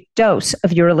therapeutic dose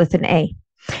of urolithin A.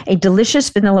 A delicious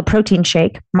vanilla protein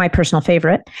shake, my personal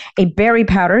favorite, a berry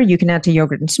powder you can add to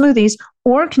yogurt and smoothies,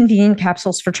 or convenient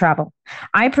capsules for travel.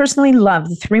 I personally love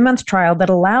the 3-month trial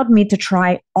that allowed me to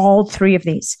try all 3 of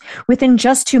these. Within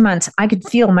just 2 months, I could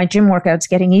feel my gym workouts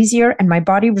getting easier and my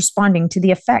body responding to the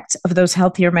effects of those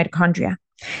healthier mitochondria.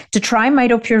 To try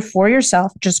MitoPure for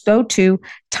yourself, just go to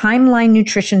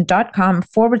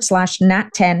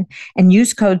timelinenutrition.com/nat10 and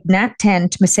use code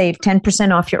nat10 to save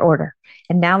 10% off your order.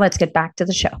 And now let's get back to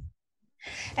the show.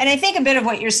 And I think a bit of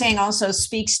what you're saying also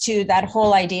speaks to that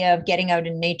whole idea of getting out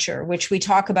in nature, which we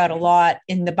talk about a lot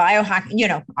in the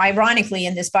biohacking, ironically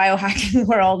in this biohacking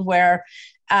world where,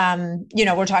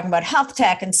 we're talking about health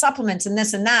tech and supplements and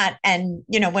this and that. And,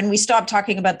 when we stop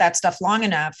talking about that stuff long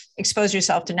enough, expose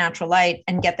yourself to natural light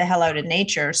and get the hell out in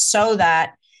nature so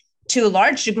that to a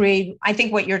large degree, I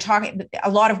think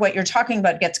a lot of what you're talking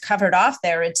about gets covered off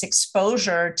there. It's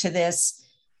exposure to this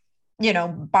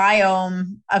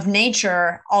biome of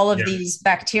nature, all of these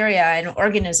bacteria and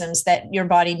organisms that your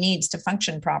body needs to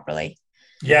function properly.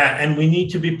 Yeah, and we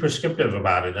need to be prescriptive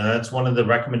about it. And that's one of the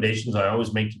recommendations I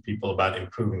always make to people about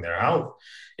improving their health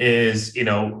is,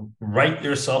 write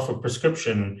yourself a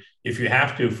prescription if you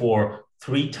have to for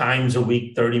 3 times a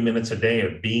week, 30 minutes a day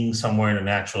of being somewhere in a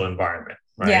natural environment,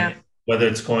 right? Yeah. Whether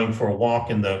it's going for a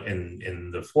walk in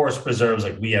the forest preserves,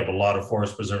 like we have a lot of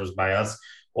forest preserves by us,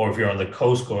 or if you're on the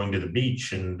coast going to the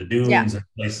beach and the dunes and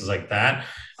places like that.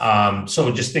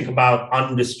 So just think about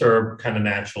undisturbed kind of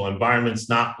natural environments,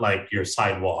 not like your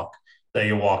sidewalk that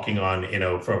you're walking on,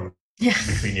 from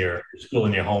between your school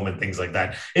and your home and things like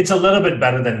that. It's a little bit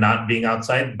better than not being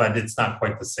outside, but it's not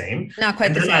quite the same. Not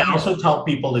quite the same. I also tell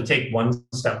people to take one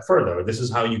step further. This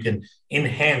is how you can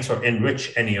enhance or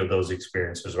enrich any of those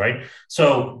experiences, right?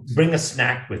 So bring a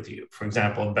snack with you. For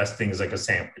example, the best thing is like a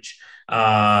sandwich.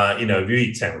 If you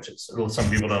eat sandwiches, some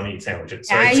people don't eat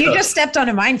sandwiches. Right? You just stepped on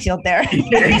a minefield there.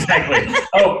 Exactly.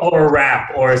 Or a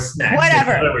wrap or a snack.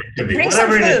 Whatever it could be. Bring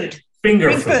some food.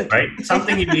 Finger food, right?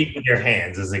 Something you eat with your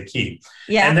hands is a key.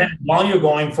 Yeah. And then while you're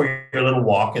going for your little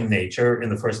walk in nature in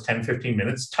the first 10, 15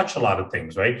 minutes, touch a lot of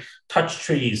things, right? Touch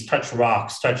trees, touch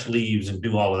rocks, touch leaves, and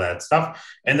do all of that stuff.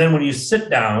 And then when you sit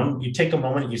down, you take a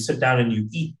moment, you sit down and you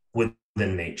eat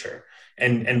within nature.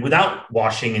 And without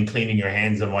washing and cleaning your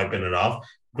hands and wiping it off,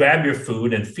 grab your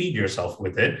food and feed yourself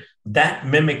with it. That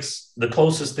mimics the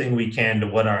closest thing we can to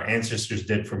what our ancestors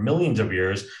did for millions of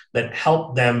years that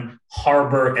helped them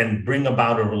harbor and bring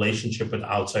about a relationship with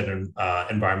outside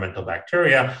environmental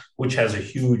bacteria, which has a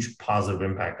huge positive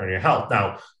impact on your health.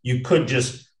 Now, you could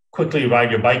just quickly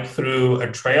ride your bike through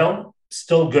a trail,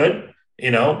 still good,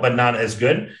 but not as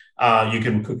good. You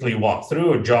can quickly walk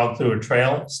through or jog through a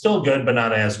trail, still good, but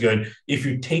not as good. If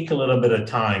you take a little bit of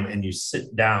time and you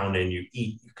sit down and you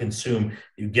eat, you consume,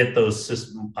 you get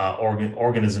those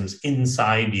organisms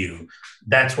inside you,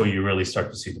 that's where you really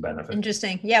start to see the benefit.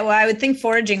 Interesting. Yeah, well, I would think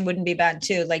foraging wouldn't be bad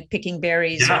too, like picking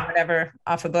berries or whatever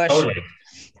off a bush. Totally.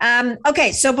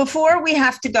 Okay, so before we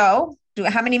have to go,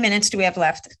 how many minutes do we have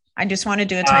left? I just want to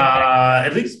do a time.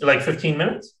 At least like 15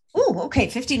 minutes. Oh, okay.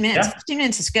 15 minutes. Yeah. 15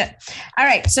 minutes is good. All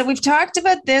right. So we've talked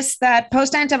about that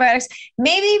post antibiotics.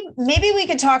 Maybe we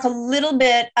could talk a little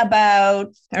bit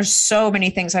about, there's so many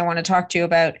things I want to talk to you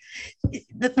about.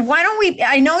 Why don't we,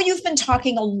 I know you've been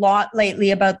talking a lot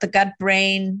lately about the gut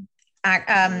brain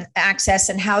access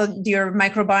and how your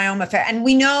microbiome affect. And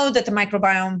we know that the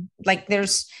microbiome, like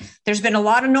there's been a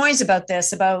lot of noise about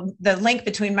this, about the link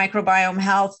between microbiome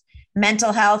health,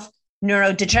 mental health,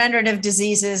 neurodegenerative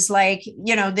diseases, like,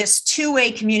 this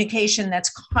two-way communication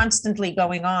that's constantly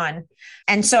going on.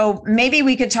 And so maybe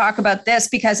we could talk about this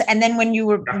and then when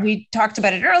we talked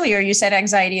about it earlier, you said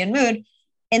anxiety and mood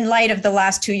in light of the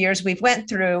last 2 years we've went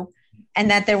through, and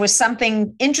that there was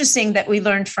something interesting that we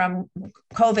learned from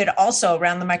COVID also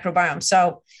around the microbiome.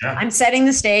 So I'm setting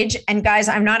the stage, and guys,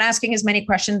 I'm not asking as many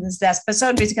questions as this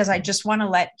episode because I just want to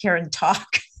let Kieran talk.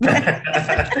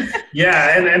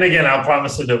 Yeah. And again, I'll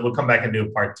promise that we'll come back and do a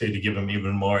part 2 to give him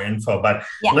even more info, but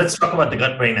let's talk about the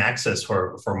gut-brain axis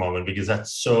for a moment, because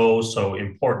that's so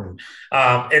important.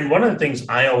 And one of the things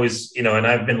I always, and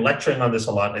I've been lecturing on this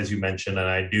a lot, as you mentioned,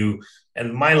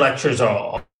 and my lectures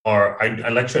I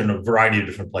lecture in a variety of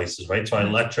different places, right? So I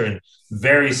lecture in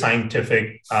very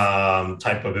scientific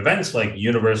type of events like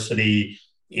university,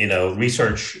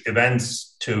 research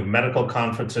events, to medical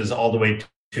conferences, all the way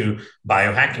to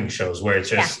biohacking shows where it's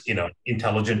just,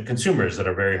 intelligent consumers that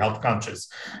are very health conscious.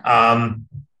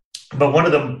 But one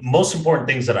of the most important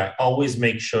things that I always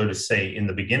make sure to say in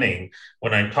the beginning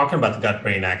when I'm talking about the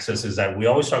gut-brain axis is that we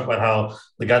always talk about how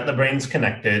the gut and the brain's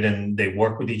connected and they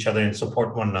work with each other and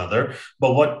support one another.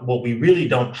 But what we really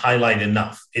don't highlight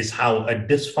enough is how a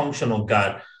dysfunctional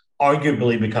gut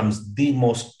arguably becomes the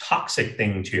most toxic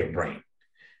thing to your brain,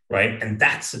 right? And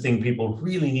that's the thing people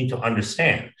really need to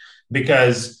understand,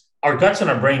 because our guts and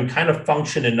our brain kind of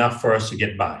function enough for us to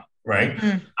get by, right?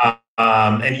 Mm-hmm.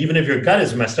 And even if your gut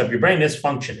is messed up, your brain is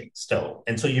functioning still.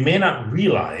 And so you may not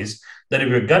realize that if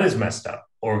your gut is messed up,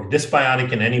 or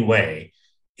dysbiotic in any way,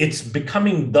 it's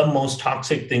becoming the most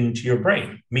toxic thing to your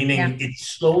brain, meaning it's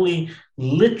slowly,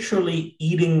 literally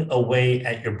eating away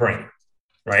at your brain,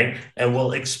 right? And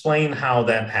we'll explain how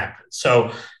that happens.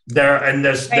 So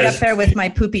there's right up there with my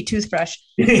poopy toothbrush.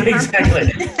 Exactly.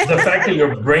 The fact that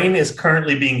your brain is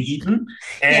currently being eaten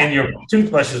and your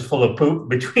toothbrush is full of poop,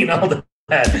 between all that,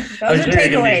 those are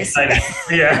takeaways.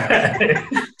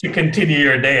 To continue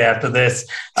your day after this.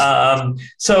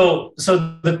 So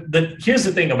here's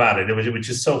the thing about it, which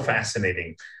is so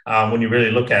fascinating when you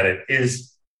really look at it,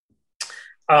 is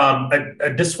a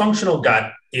dysfunctional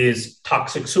gut is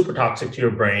toxic, super toxic to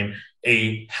your brain.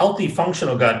 A healthy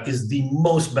functional gut is the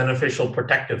most beneficial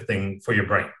protective thing for your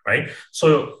brain, right?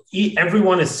 So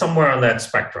everyone is somewhere on that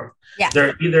spectrum. Yeah.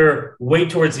 They're either way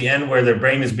towards the end where their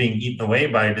brain is being eaten away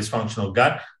by a dysfunctional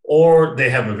gut, or they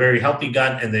have a very healthy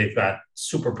gut and they've got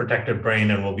super protective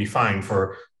brain and will be fine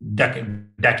for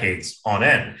decades on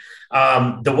end.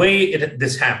 The way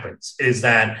this happens is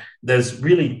that there's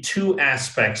really two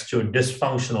aspects to a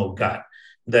dysfunctional gut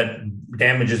that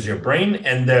damages your brain,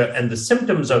 and the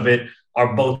symptoms of it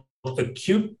are both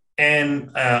acute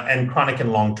and chronic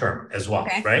and long term as well,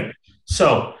 right?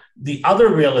 So the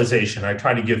other realization I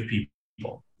try to give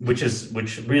people, which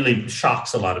really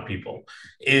shocks a lot of people,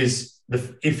 is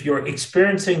if you're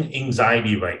experiencing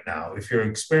anxiety right now, if you're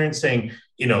experiencing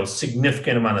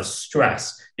significant amount of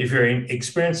stress, if you're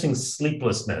experiencing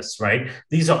sleeplessness, right?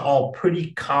 These are all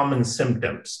pretty common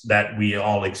symptoms that we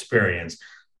all experience.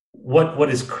 What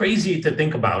is crazy to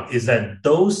think about is that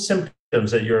those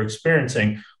symptoms that you're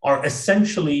experiencing are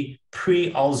essentially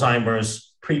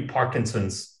pre-Alzheimer's,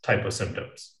 pre-Parkinson's type of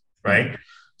symptoms, right?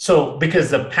 So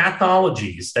because the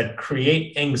pathologies that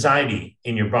create anxiety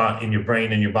in your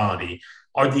brain and your body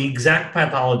are the exact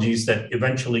pathologies that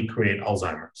eventually create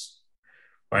Alzheimer's.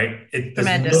 Right? There's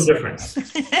no difference.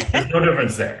 There's no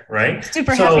difference there, right?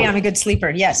 Super happy I'm a good sleeper.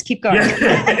 Yes, keep going.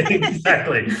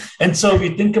 Exactly. And so if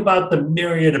you think about the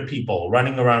myriad of people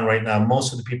running around right now,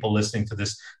 most of the people listening to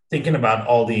this, thinking about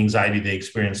all the anxiety they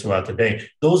experience throughout the day,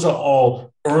 those are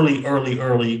all early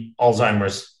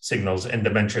Alzheimer's signals and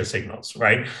dementia signals,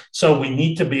 right? So we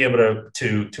need to be able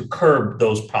to curb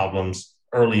those problems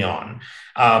early on.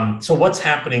 So what's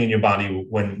happening in your body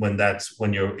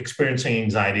when you're experiencing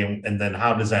anxiety, and then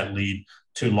how does that lead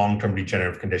to long-term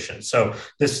degenerative conditions? So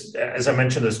this, as I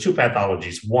mentioned, there's two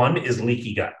pathologies. One is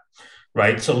leaky gut,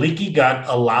 right? So leaky gut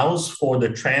allows for the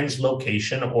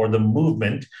translocation or the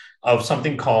movement of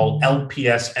something called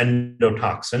LPS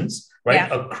endotoxins, right?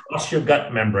 Across your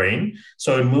gut membrane.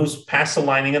 So it moves past the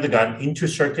lining of the gut into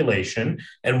circulation.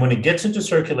 And when it gets into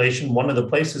circulation, one of the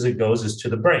places it goes is to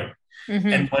the brain.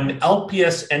 Mm-hmm. And when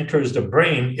LPS enters the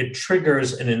brain, it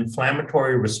triggers an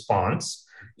inflammatory response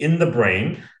in the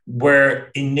brain where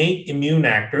innate immune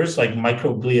actors like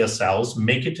microglia cells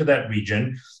make it to that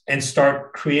region and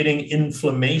start creating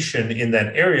inflammation in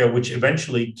that area, which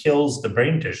eventually kills the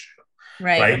brain tissue.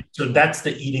 Right? So that's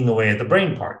the eating away at the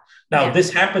brain part. Now,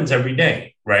 this happens every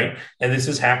day, right? And this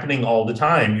is happening all the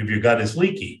time if your gut is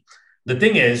leaky. The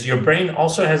thing is, your brain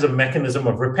also has a mechanism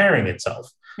of repairing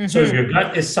itself. Mm-hmm. So if your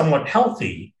gut is somewhat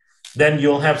healthy, then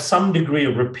you'll have some degree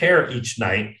of repair each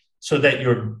night so that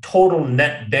your total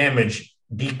net damage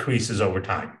decreases over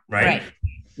time, right?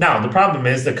 Now, the problem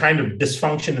is the kind of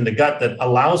dysfunction in the gut that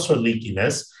allows for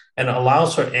leakiness and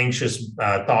allows for anxious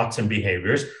thoughts and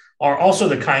behaviors are also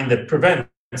the kind that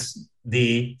prevents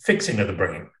the fixing of the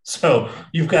brain. So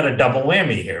you've got a double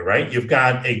whammy here, right? You've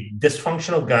got a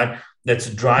dysfunctional gut that's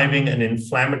driving an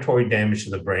inflammatory damage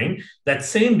to the brain. That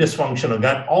same dysfunctional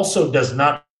gut also does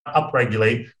not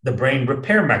upregulate the brain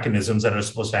repair mechanisms that are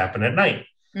supposed to happen at night,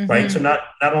 right? So not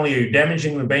only are you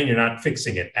damaging the brain, you're not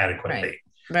fixing it adequately.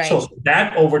 Right. So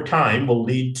that over time will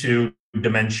lead to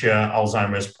dementia,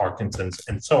 Alzheimer's, Parkinson's,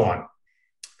 and so on.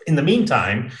 In the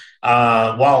meantime,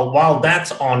 while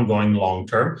that's ongoing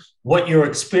long-term, what you're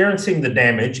experiencing the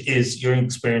damage is you're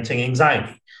experiencing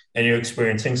anxiety. And you're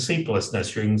experiencing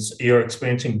sleeplessness, you're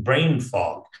experiencing brain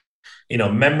fog,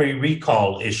 memory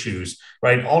recall issues,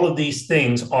 right? All of these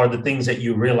things are the things that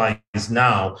you realize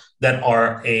now that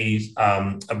are a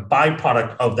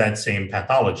byproduct of that same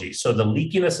pathology. So the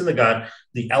leakiness in the gut,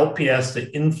 the LPS, the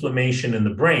inflammation in the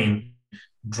brain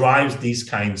drives these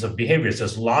kinds of behaviors.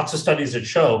 There's lots of studies that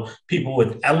show people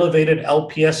with elevated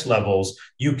LPS levels,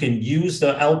 you can use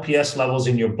the LPS levels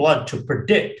in your blood to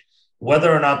predict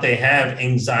whether or not they have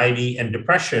anxiety and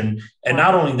depression. And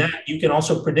not only that, you can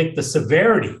also predict the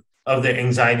severity of their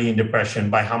anxiety and depression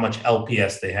by how much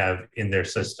LPS they have in their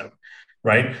system,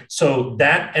 right? So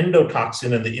that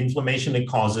endotoxin and the inflammation it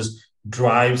causes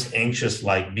drives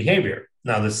anxious-like behavior.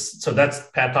 Now, so that's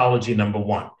pathology number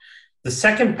one. The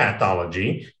second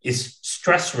pathology is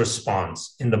stress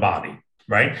response in the body,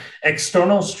 right?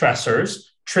 External stressors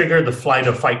trigger the flight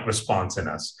or fight response in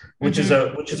us, which is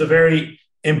a very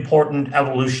important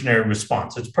evolutionary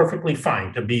response. It's perfectly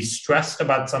fine to be stressed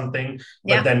about something,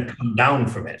 but then come down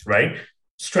from it, right?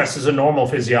 Stress is a normal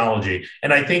physiology.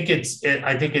 And I think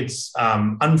it's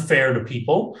unfair to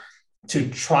people to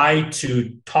try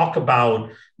to talk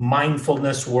about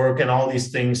mindfulness work and all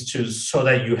these things so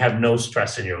that you have no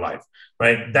stress in your life,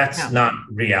 right? That's not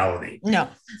reality. No.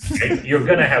 Right? You're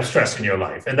going to have stress in your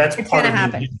life. And that's part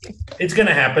of it. It's going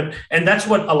to happen. And that's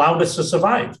what allowed us to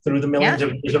survive through the millions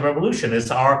of years of evolution is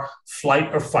our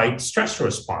flight or fight stress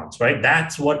response, right?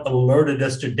 That's what alerted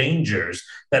us to dangers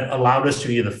that allowed us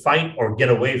to either fight or get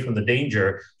away from the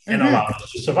danger and allowed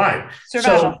us to survive.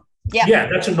 Survival. So,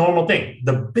 that's a normal thing.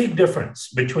 The big difference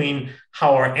between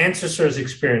how our ancestors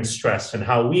experienced stress and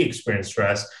how we experience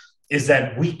stress is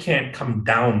that we can't come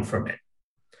down from it,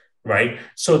 right?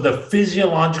 So the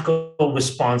physiological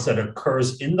response that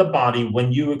occurs in the body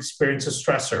when you experience a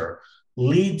stressor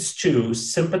leads to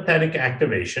sympathetic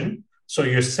activation. So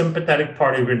your sympathetic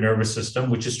part of your nervous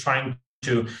system, which is trying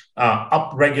to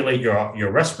upregulate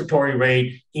your respiratory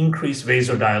rate, increase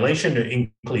vasodilation, to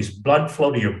increase blood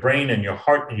flow to your brain and your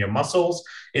heart and your muscles.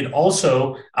 It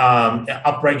also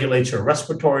upregulates your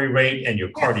respiratory rate and your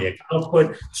cardiac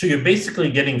output. So you're basically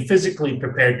getting physically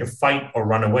prepared to fight or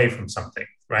run away from something,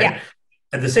 right? Yeah.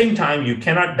 At the same time, you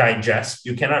cannot digest,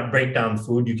 you cannot break down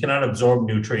food, you cannot absorb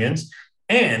nutrients.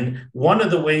 And one of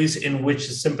the ways in which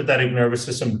the sympathetic nervous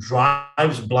system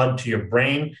drives blood to your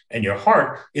brain and your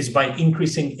heart is by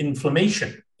increasing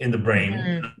inflammation in the brain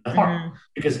and the heart,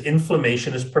 because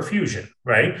inflammation is perfusion,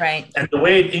 right? Right. And the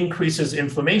way it increases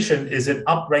inflammation is it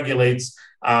upregulates,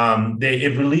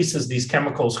 it releases these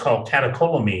chemicals called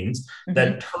catecholamines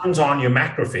that turns on your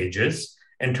macrophages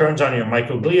and turns on your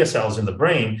microglia cells in the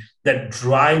brain that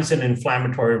drives an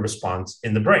inflammatory response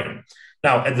in the brain.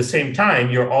 Now, at the same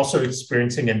time, you're also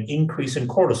experiencing an increase in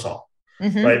cortisol,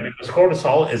 right? Because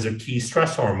cortisol is a key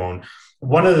stress hormone.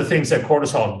 One of the things that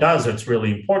cortisol does that's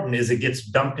really important is it gets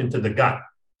dumped into the gut.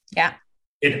 Yeah.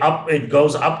 It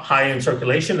goes up high in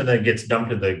circulation and then it gets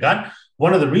dumped into the gut.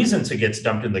 One of the reasons it gets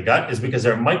dumped in the gut is because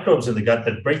there are microbes in the gut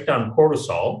that break down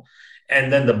cortisol.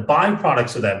 And then the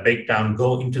byproducts of that breakdown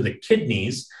go into the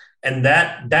kidneys. And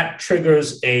that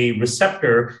triggers a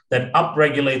receptor that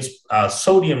upregulates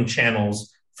sodium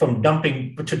channels from dump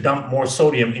more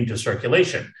sodium into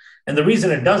circulation. And the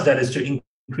reason it does that is to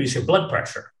increase your blood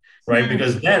pressure, right?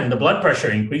 Because then the blood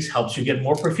pressure increase helps you get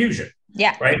more perfusion.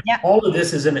 Yeah. Right. Yeah. All of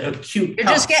this is an acute. You're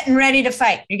just getting ready to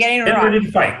fight. You're getting ready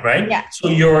to fight, right? Yeah. So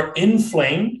you're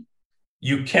inflamed.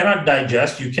 You cannot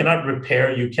digest. You cannot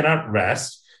repair. You cannot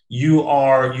rest. You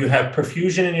have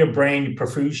perfusion in your brain,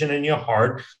 perfusion in your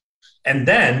heart. And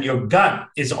then your gut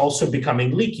is also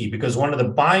becoming leaky because one of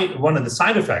the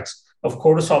side effects of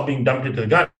cortisol being dumped into the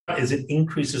gut is it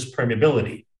increases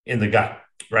permeability in the gut,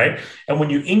 right? And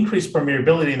when you increase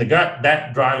permeability in the gut,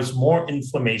 that drives more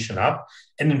inflammation up.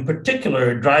 And in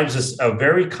particular, it drives a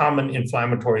very common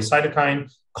inflammatory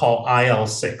cytokine called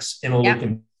IL-6,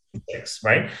 interleukin 6,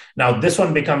 right? Now, this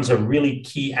one becomes a really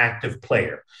key active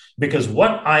player because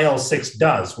what IL-6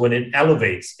 does when it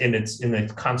elevates in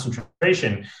its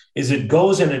concentration is it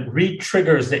goes and it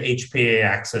re-triggers the HPA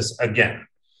axis again,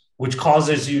 which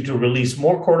causes you to release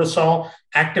more cortisol,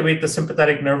 activate the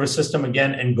sympathetic nervous system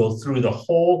again, and go through the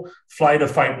whole flight or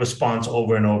fight response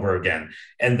over and over again.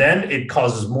 And then it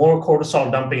causes more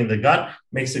cortisol dumping in the gut,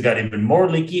 makes the gut even more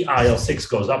leaky. IL-6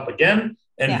 goes up again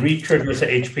and re-triggers the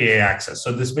HPA axis.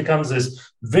 So this becomes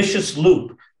this vicious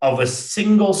loop of a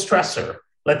single stressor.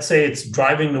 Let's say it's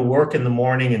driving to work in the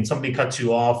morning and somebody cuts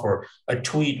you off, or a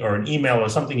tweet or an email or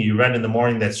something you read in the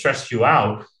morning that stressed you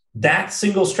out. That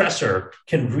single stressor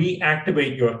can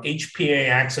reactivate your HPA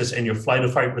axis and your flight or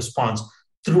fight response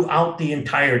throughout the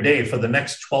entire day for the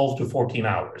next 12 to 14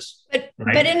 hours. But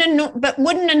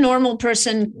wouldn't a normal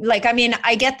person,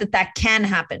 I get that can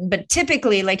happen, but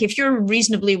typically, if you're a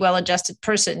reasonably well-adjusted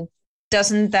person,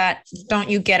 don't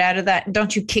you get out of that?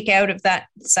 Don't you kick out of that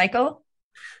cycle?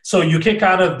 So you kick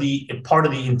out of the part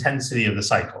of the intensity of the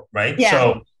cycle, right?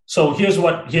 Yeah. So here's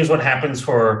what happens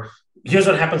for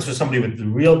somebody with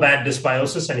real bad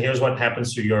dysbiosis, and here's what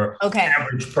happens to your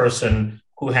average person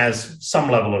who has some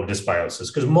level of dysbiosis,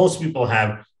 because most people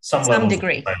have some level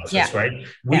degree of dysbiosis, right?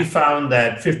 We found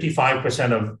that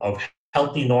 55% of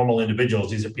healthy, normal individuals,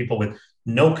 these are people with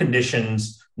no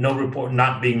conditions, no report,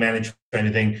 not being managed for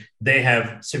anything, they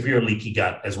have severe leaky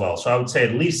gut as well. So I would say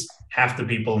at least half the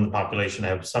people in the population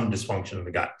have some dysfunction in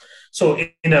the gut. So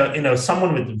in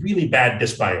someone with really bad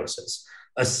dysbiosis,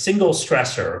 a single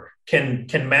stressor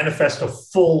can manifest a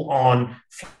full-on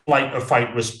flight or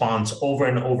fight response over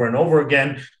and over and over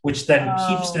again, which then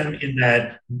keeps them in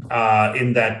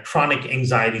that chronic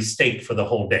anxiety state for the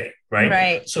whole day, right?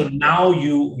 Right. So now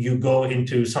you go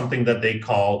into something that they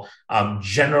call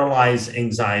generalized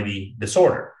anxiety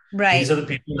disorder. Right. These are the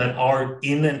people that are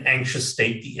in an anxious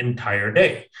state the entire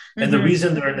day. And the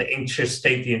reason they're in the anxious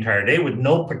state the entire day with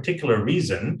no particular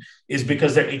reason is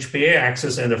because their HPA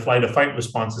axis and their flight or fight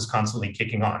response is constantly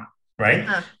kicking on,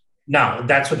 right? Now,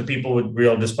 that's what the people with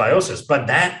real dysbiosis, but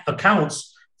that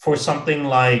accounts for something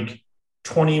like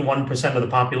 21% of the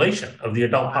population, of the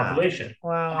adult population,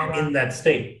 in that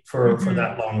state for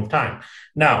that long of time.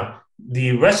 Now,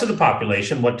 the rest of the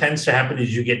population, what tends to happen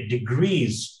is you get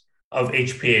degrees of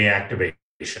HPA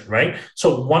activation, right?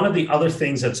 So one of the other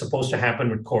things that's supposed to happen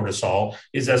with cortisol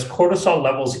is as cortisol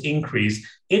levels increase,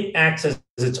 it acts as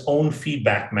its own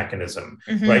feedback mechanism,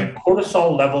 right?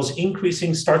 Cortisol levels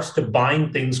increasing starts to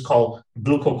bind things called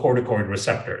glucocorticoid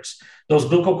receptors. Those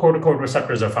glucocorticoid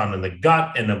receptors are found in the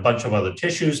gut and a bunch of other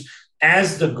tissues.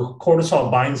 As the cortisol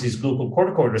binds these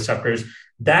glucocorticoid receptors,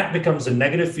 that becomes a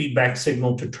negative feedback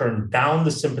signal to turn down the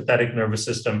sympathetic nervous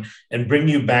system and bring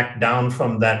you back down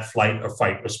from that flight or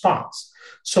fight response.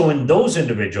 So in those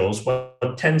individuals,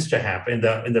 what tends to happen,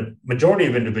 in the majority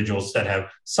of individuals that have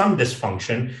some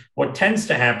dysfunction, what tends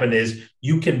to happen is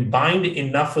you can bind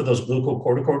enough of those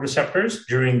glucocorticoid receptors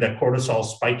during that cortisol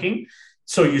spiking.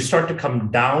 So you start to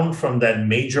come down from that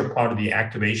major part of the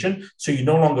activation. So you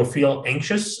no longer feel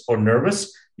anxious or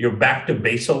nervous. You're back to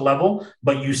basal level,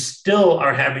 but you still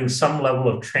are having some level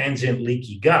of transient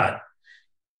leaky gut.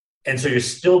 And so you're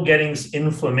still getting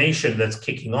inflammation that's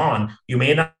kicking on. You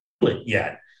may not feel it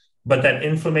yet, but that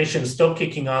inflammation is still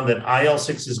kicking on, that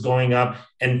IL-6 is going up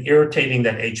and irritating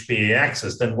that HPA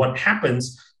axis. Then what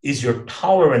happens is your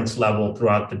tolerance level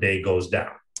throughout the day goes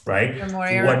down, right?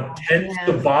 What tends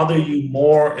to bother you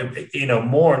more,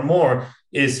 more and more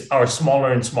are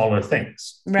smaller and smaller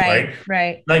things, right?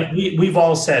 Like we've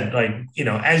all said, like,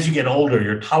 as you get older,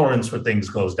 your tolerance for things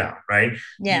goes down, right?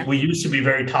 Yeah. We used to be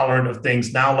very tolerant of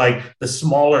things. Now, like, the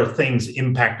smaller things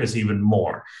impact us even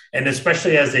more. And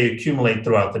especially as they accumulate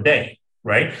throughout the day,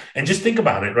 right? And just think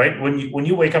about it, right? When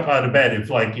you wake up out of bed, if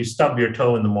like you stub your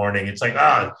toe in the morning, it's like,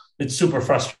 it's super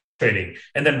frustrating.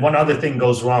 And then one other thing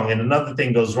goes wrong and another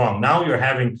thing goes wrong. Now you're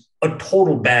having a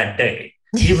total bad day.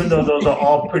 Even though those are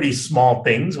all pretty small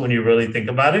things when you really think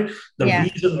about it. The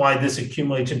reason why this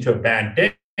accumulates into a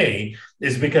bad day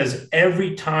is because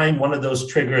every time one of those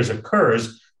triggers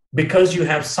occurs, because you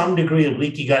have some degree of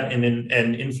leaky gut and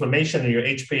inflammation and your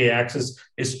HPA axis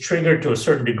is triggered to a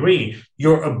certain degree,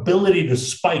 your ability to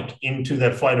spike into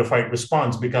that flight or fight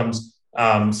response becomes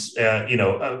more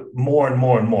and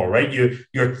more and more, right?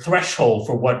 Your threshold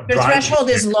for what your threshold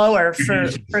is lower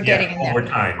for getting in there over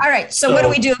time. All right. So what do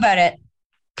we do about it?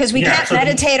 Because we can't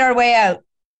meditate our way out.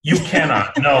 You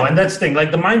cannot. No. And that's the thing.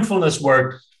 Like, the mindfulness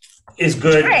work is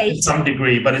good to some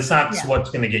degree, but it's not what's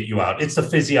going to get you out. It's the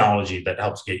physiology that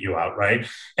helps get you out, right?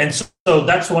 And so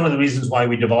that's one of the reasons why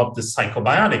we developed this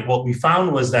psychobiotic. What we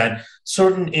found was that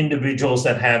certain individuals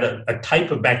that had a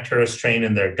type of bacteria strain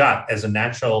in their gut as a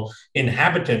natural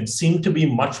inhabitant seemed to be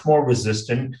much more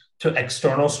resistant to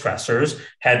external stressors,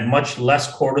 had much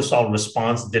less cortisol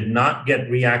response, did not get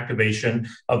reactivation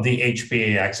of the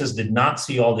HPA axis, did not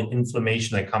see all the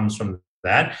inflammation that comes from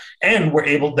that, and we're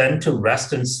able then to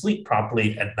rest and sleep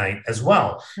properly at night as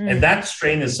well. And that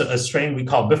strain is a strain we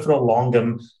call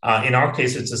Bifidolongum. In our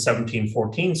case, it's a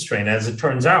 1714 strain. As it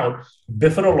turns out,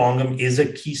 Bifidolongum is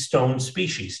a keystone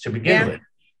species to begin with.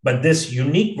 But this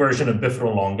unique version of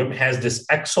Bifidolongum has this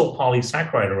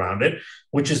exopolysaccharide around it,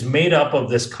 which is made up of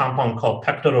this compound called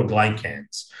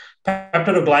peptidoglycans.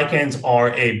 Peptidoglycans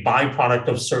are a byproduct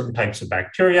of certain types of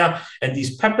bacteria. And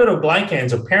these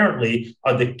peptidoglycans apparently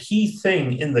are the key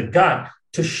thing in the gut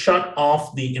to shut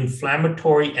off the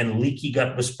inflammatory and leaky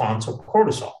gut response of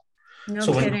cortisol.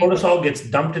 So when cortisol gets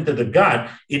dumped into the gut,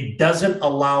 it doesn't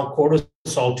allow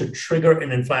cortisol to trigger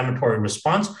an inflammatory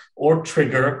response or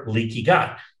trigger leaky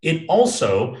gut. It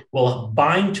also will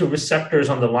bind to receptors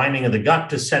on the lining of the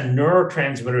gut to send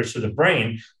neurotransmitters to the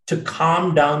brain to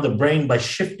calm down the brain by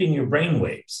shifting your brain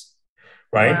waves,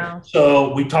 right? Wow.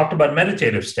 So we talked about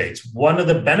meditative states. One of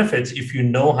the benefits, if you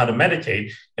know how to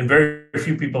meditate, and very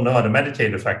few people know how to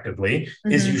meditate effectively,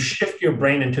 is you shift your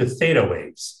brain into theta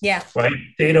waves. Yeah. Right?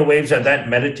 Theta waves are that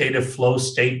meditative flow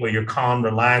state where you're calm,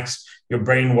 relaxed, your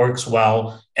brain works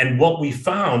well. And what we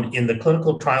found in the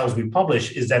clinical trials we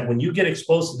published is that when you get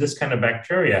exposed to this kind of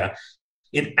bacteria,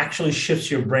 it actually shifts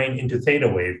your brain into theta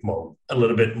wave mode a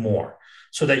little bit more,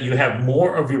 so that you have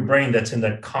more of your brain that's in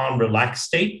that calm, relaxed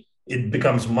state it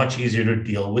becomes much easier to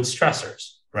deal with stressors,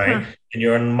 right? And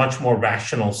you're in a much more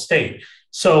rational state.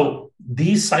 So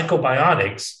these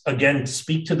psychobiotics, again,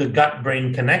 speak to the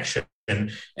gut-brain connection.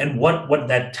 And what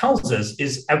that tells us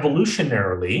is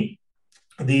evolutionarily,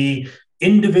 the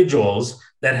individuals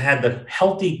that had the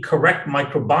healthy, correct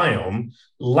microbiome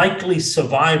likely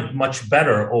survived much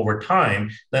better over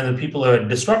time than the people who had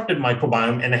disrupted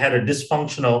microbiome and had a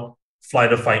dysfunctional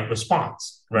flight or fight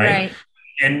response, right?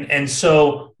 And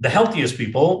so the healthiest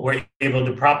people were able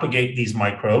to propagate these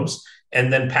microbes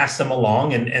and then pass them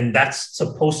along. And that's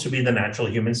supposed to be the natural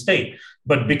human state.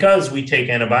 But because we take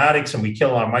antibiotics and we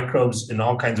kill our microbes in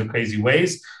all kinds of crazy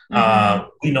ways,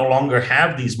 we no longer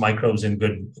have these microbes in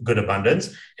good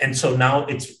abundance. And so now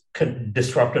it's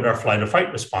disrupted our flight or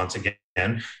fight response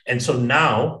again. And so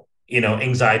now,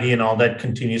 anxiety and all that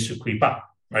continues to creep up,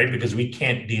 right? Because we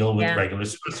can't deal with regular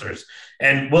stressors.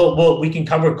 And we can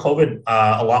cover COVID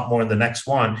a lot more in the next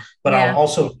one, but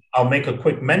I'll make a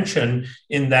quick mention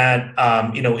in that,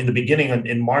 in the beginning,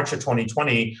 in March of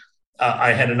 2020,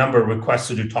 I had a number of requests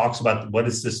to do talks about what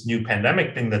is this new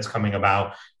pandemic thing that's coming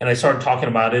about. And I started talking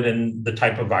about it and the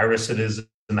type of virus it is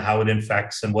and how it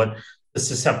infects and what the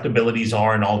susceptibilities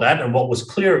are and all that. And what was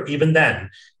clear even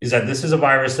then is that this is a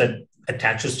virus that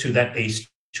attaches to that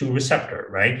ACE2 receptor,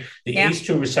 right? The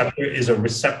ACE2 receptor is a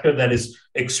receptor that is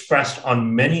expressed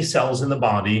on many cells in the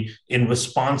body in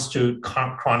response to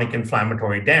chronic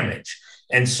inflammatory damage.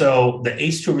 And so the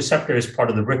ACE2 receptor is part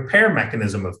of the repair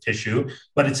mechanism of tissue,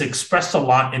 but it's expressed a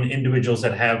lot in individuals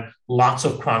that have lots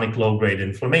of chronic low-grade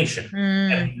inflammation.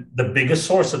 And the biggest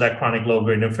source of that chronic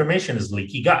low-grade inflammation is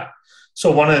leaky gut. So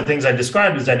one of the things I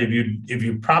described is that if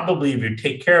you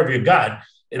take care of your gut,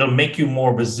 it'll make you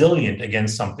more resilient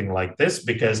against something like this,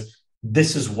 because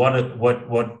this is what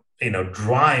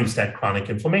drives that chronic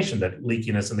inflammation, that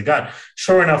leakiness in the gut.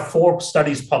 Sure enough, 4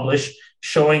 studies published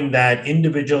showing that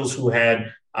individuals who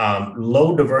had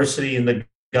low diversity in the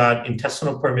gut,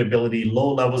 intestinal permeability,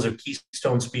 low levels of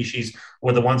keystone species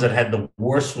were the ones that had the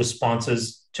worst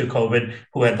responses to COVID,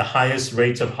 who had the highest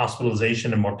rates of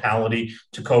hospitalization and mortality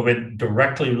to COVID,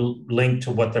 directly linked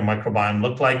to what their microbiome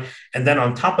looked like. And then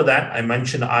on top of that, I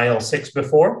mentioned IL-6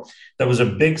 before. There was a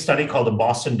big study called the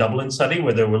Boston-Dublin study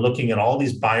where they were looking at all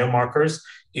these biomarkers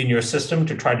in your system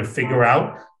to try to figure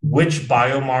out which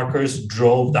biomarkers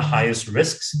drove the highest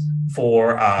risks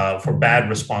for bad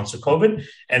response to COVID.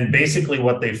 And basically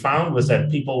what they found was that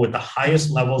people with the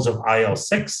highest levels of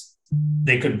IL-6,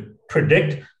 they could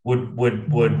predict would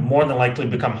more than likely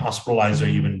become hospitalized or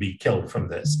even be killed from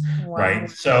this, right?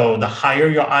 So the higher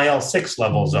your IL-6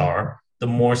 levels are, the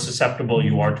more susceptible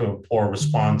you are to a poor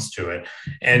response to it.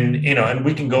 And, and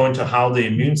we can go into how the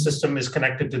immune system is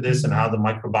connected to this and how the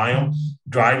microbiome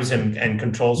drives and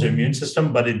controls the immune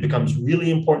system. But it becomes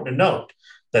really important to note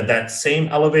that same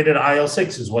elevated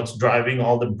IL-6 is what's driving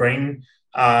all the brain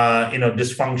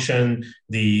dysfunction,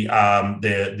 the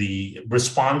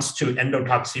response to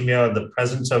endotoxemia, the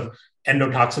presence of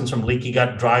endotoxins from leaky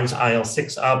gut drives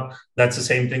IL-6 up. That's the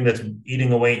same thing that's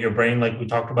eating away at your brain, like we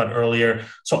talked about earlier.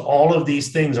 So all of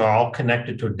these things are all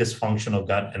connected to a dysfunctional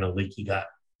gut and a leaky gut.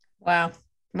 Wow.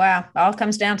 All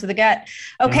comes down to the gut.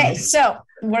 Okay. So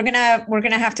we're going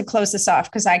to have to close this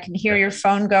off because I can hear your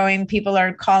phone going. People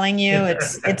are calling you.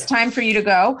 It's time for you to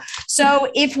go. So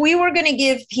if we were going to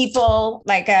give people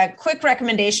like a quick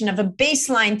recommendation of a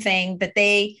baseline thing that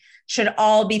they should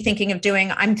all be thinking of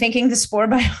doing, I'm thinking the Spore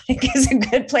Biotic is a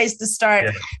good place to start.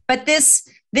 Yeah. But this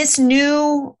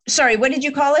new, what did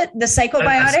you call it? The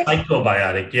psychobiotic?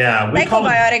 Psychobiotic, yeah.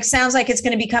 Psychobiotic sounds like it's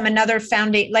going to become another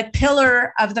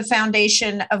pillar of the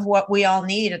foundation of what we all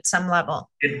need at some level.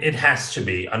 It has to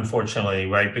be, unfortunately,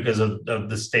 right? Because of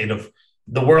the state of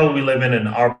the world we live in and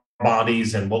our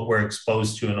bodies and what we're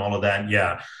exposed to and all of that.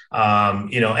 Yeah.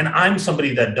 And I'm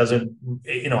somebody that doesn't,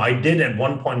 I did at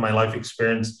one point in my life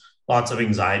experience lots of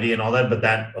anxiety and all that, but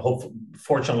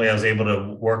fortunately I was able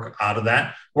to work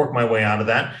my way out of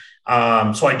that.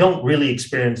 So I don't really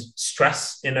experience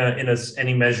stress in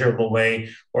any measurable way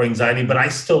or anxiety, but I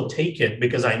still take it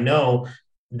because I know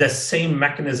the same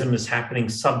mechanism is happening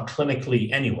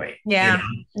subclinically anyway. Yeah.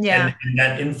 Yeah. And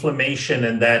that inflammation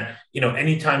and that,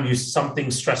 anytime something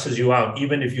stresses you out,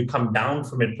 even if you come down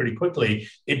from it pretty quickly,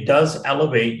 it does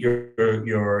elevate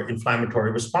your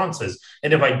inflammatory responses.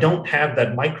 And if I don't have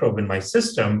that microbe in my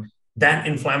system, that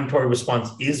inflammatory response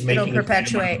is making it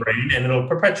perpetuate in my brain, and it'll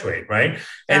perpetuate, right?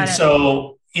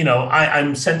 So,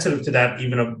 I'm sensitive to that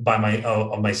even by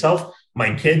myself.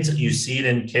 My kids, you see it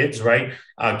in kids, right?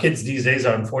 Kids these days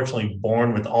are unfortunately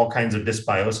born with all kinds of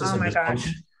dysbiosis and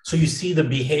dysfunction. So you see the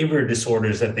behavior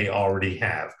disorders that they already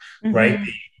have, right?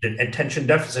 the attention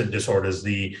deficit disorders,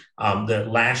 the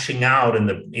lashing out,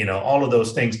 and all of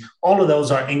those things. All of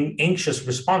those are anxious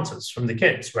responses from the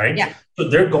kids, right? Yeah. So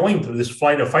they're going through this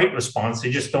flight or fight response.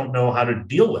 They just don't know how to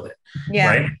deal with it,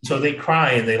 right? So they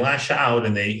cry and they lash out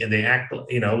and they act,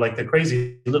 like the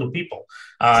crazy little people.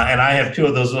 And I have two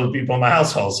of those little people in my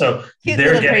household, so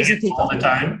they're getting it all the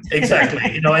time.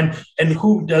 Exactly, and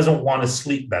who doesn't want to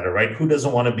sleep better, right? Who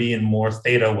doesn't want to be in more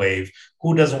theta wave?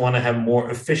 Who doesn't want to have more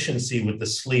efficiency with the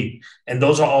sleep? And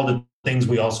those are all the things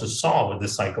we also saw with the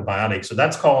psychobiotic. So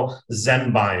that's called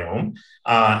Zen Biome.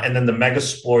 And then the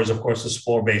Megaspore is, of course, a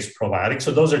spore-based probiotic.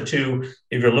 So those are two,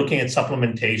 if you're looking at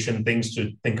supplementation, things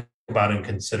to think about and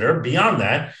consider. Beyond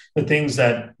that, the things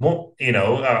that won't,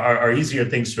 are easier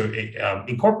things to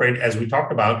incorporate, as we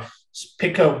talked about,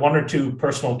 pick up one or two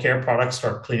personal care products,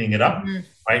 start cleaning it up,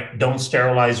 right? Don't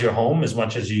sterilize your home as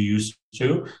much as you used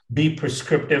to. Be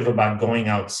prescriptive about going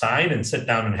outside and sit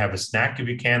down and have a snack if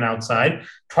you can outside.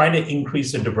 Try to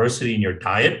increase the diversity in your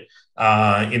diet,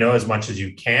 as much as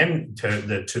you can to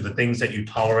the things that you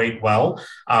tolerate well.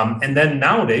 And then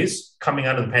nowadays, coming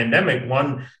out of the pandemic,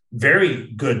 one very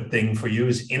good thing for you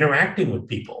is interacting with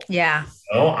people. Yeah.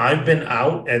 I've been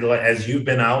out, as you've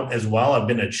been out as well. I've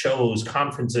been at shows,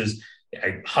 conferences,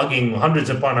 hugging hundreds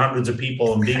upon hundreds of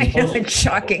people and being it's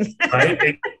shocking.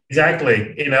 Right?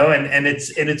 Exactly. And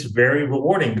it's very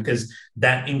rewarding because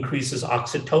that increases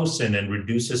oxytocin and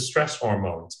reduces stress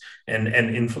hormones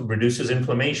and reduces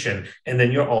inflammation. And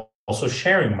then you're also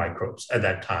sharing microbes at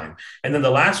that time. And then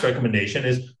the last recommendation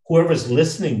is whoever's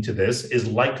listening to this is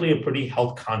likely a pretty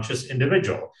health conscious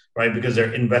individual, right? Because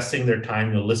they're investing their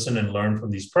time to listen and learn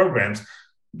from these programs.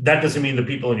 That doesn't mean the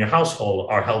people in your household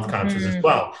are health conscious as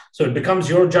well. So it becomes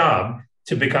your job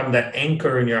to become that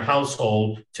anchor in your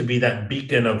household, to be that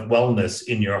beacon of wellness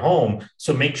in your home.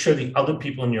 So make sure the other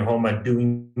people in your home are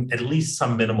doing at least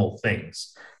some minimal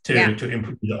things to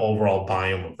improve the overall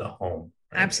biome of the home.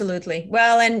 Right? Absolutely.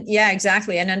 Well, and yeah,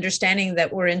 exactly. And understanding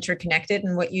that we're interconnected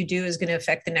and what you do is going to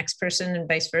affect the next person and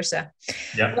vice versa.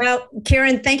 Yeah. Well,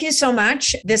 Kieran, thank you so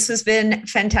much. This has been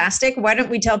fantastic. Why don't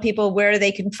we tell people where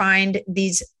they can find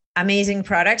these amazing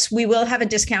products? We will have a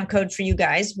discount code for you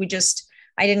guys.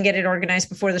 I didn't get it organized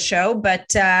before the show,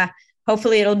 but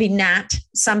hopefully it'll be Nat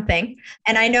something.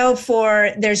 And I know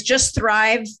there's just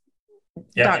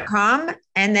thrive.com.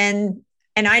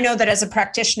 And I know that as a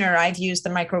practitioner, I've used the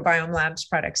Microbiome Labs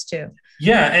products too.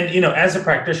 Yeah. And, as a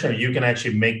practitioner, you can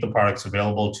actually make the products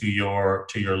available to your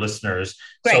listeners.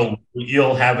 Great. So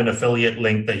you'll have an affiliate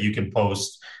link that you can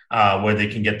post where they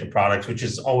can get the products, which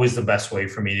is always the best way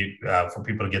for me, for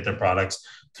people to get their products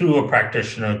through a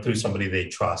practitioner, through somebody they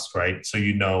trust, right? So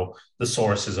the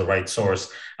source is the right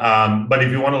source. But if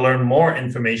you want to learn more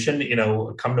information,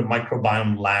 come to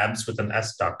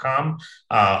microbiomelabs.com.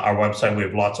 Our website, we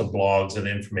have lots of blogs and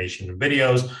information and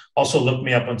videos. Also look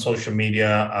me up on social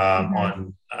media.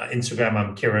 On Instagram,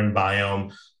 I'm Kieran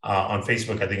Biome. On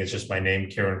Facebook, I think it's just my name,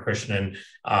 Kieran Krishnan.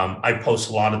 I post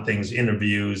a lot of things,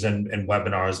 interviews and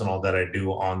webinars and all that I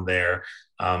do on there.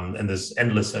 And there's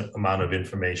endless amount of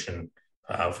information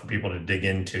for people to dig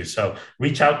into. So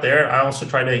reach out there. I also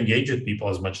try to engage with people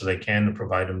as much as I can to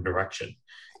provide them direction.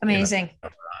 Amazing.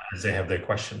 As they have their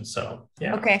questions. So,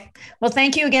 yeah. Okay. Well,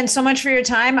 thank you again so much for your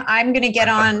time. I'm going to get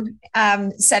on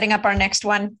setting up our next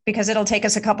one because it'll take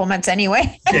us a couple months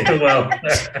anyway. Well,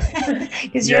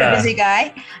 because you're a busy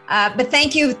guy. But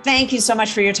thank you so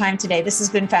much for your time today. This has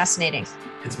been fascinating.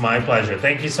 It's my pleasure.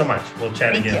 Thank you so much. We'll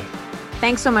chat again.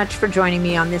 Thanks so much for joining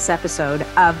me on this episode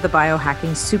of the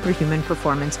Biohacking Superhuman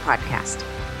Performance Podcast.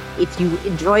 If you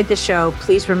enjoyed the show,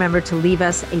 please remember to leave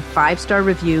us a 5-star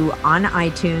review on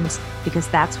iTunes because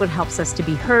that's what helps us to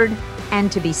be heard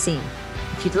and to be seen.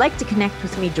 If you'd like to connect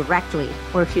with me directly,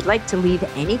 or if you'd like to leave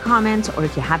any comments, or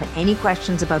if you have any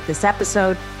questions about this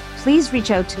episode, please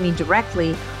reach out to me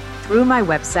directly through my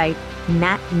website,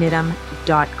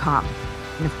 natnidham.com.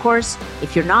 And of course,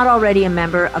 if you're not already a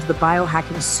member of the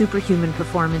Biohacking Superhuman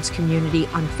Performance community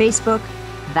on Facebook,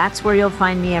 that's where you'll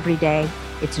find me every day.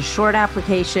 It's a short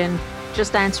application,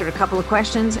 just answer a couple of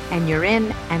questions and you're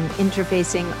in and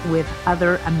interfacing with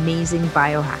other amazing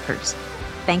biohackers.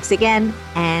 Thanks again,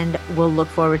 and we'll look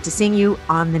forward to seeing you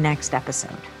on the next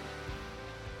episode.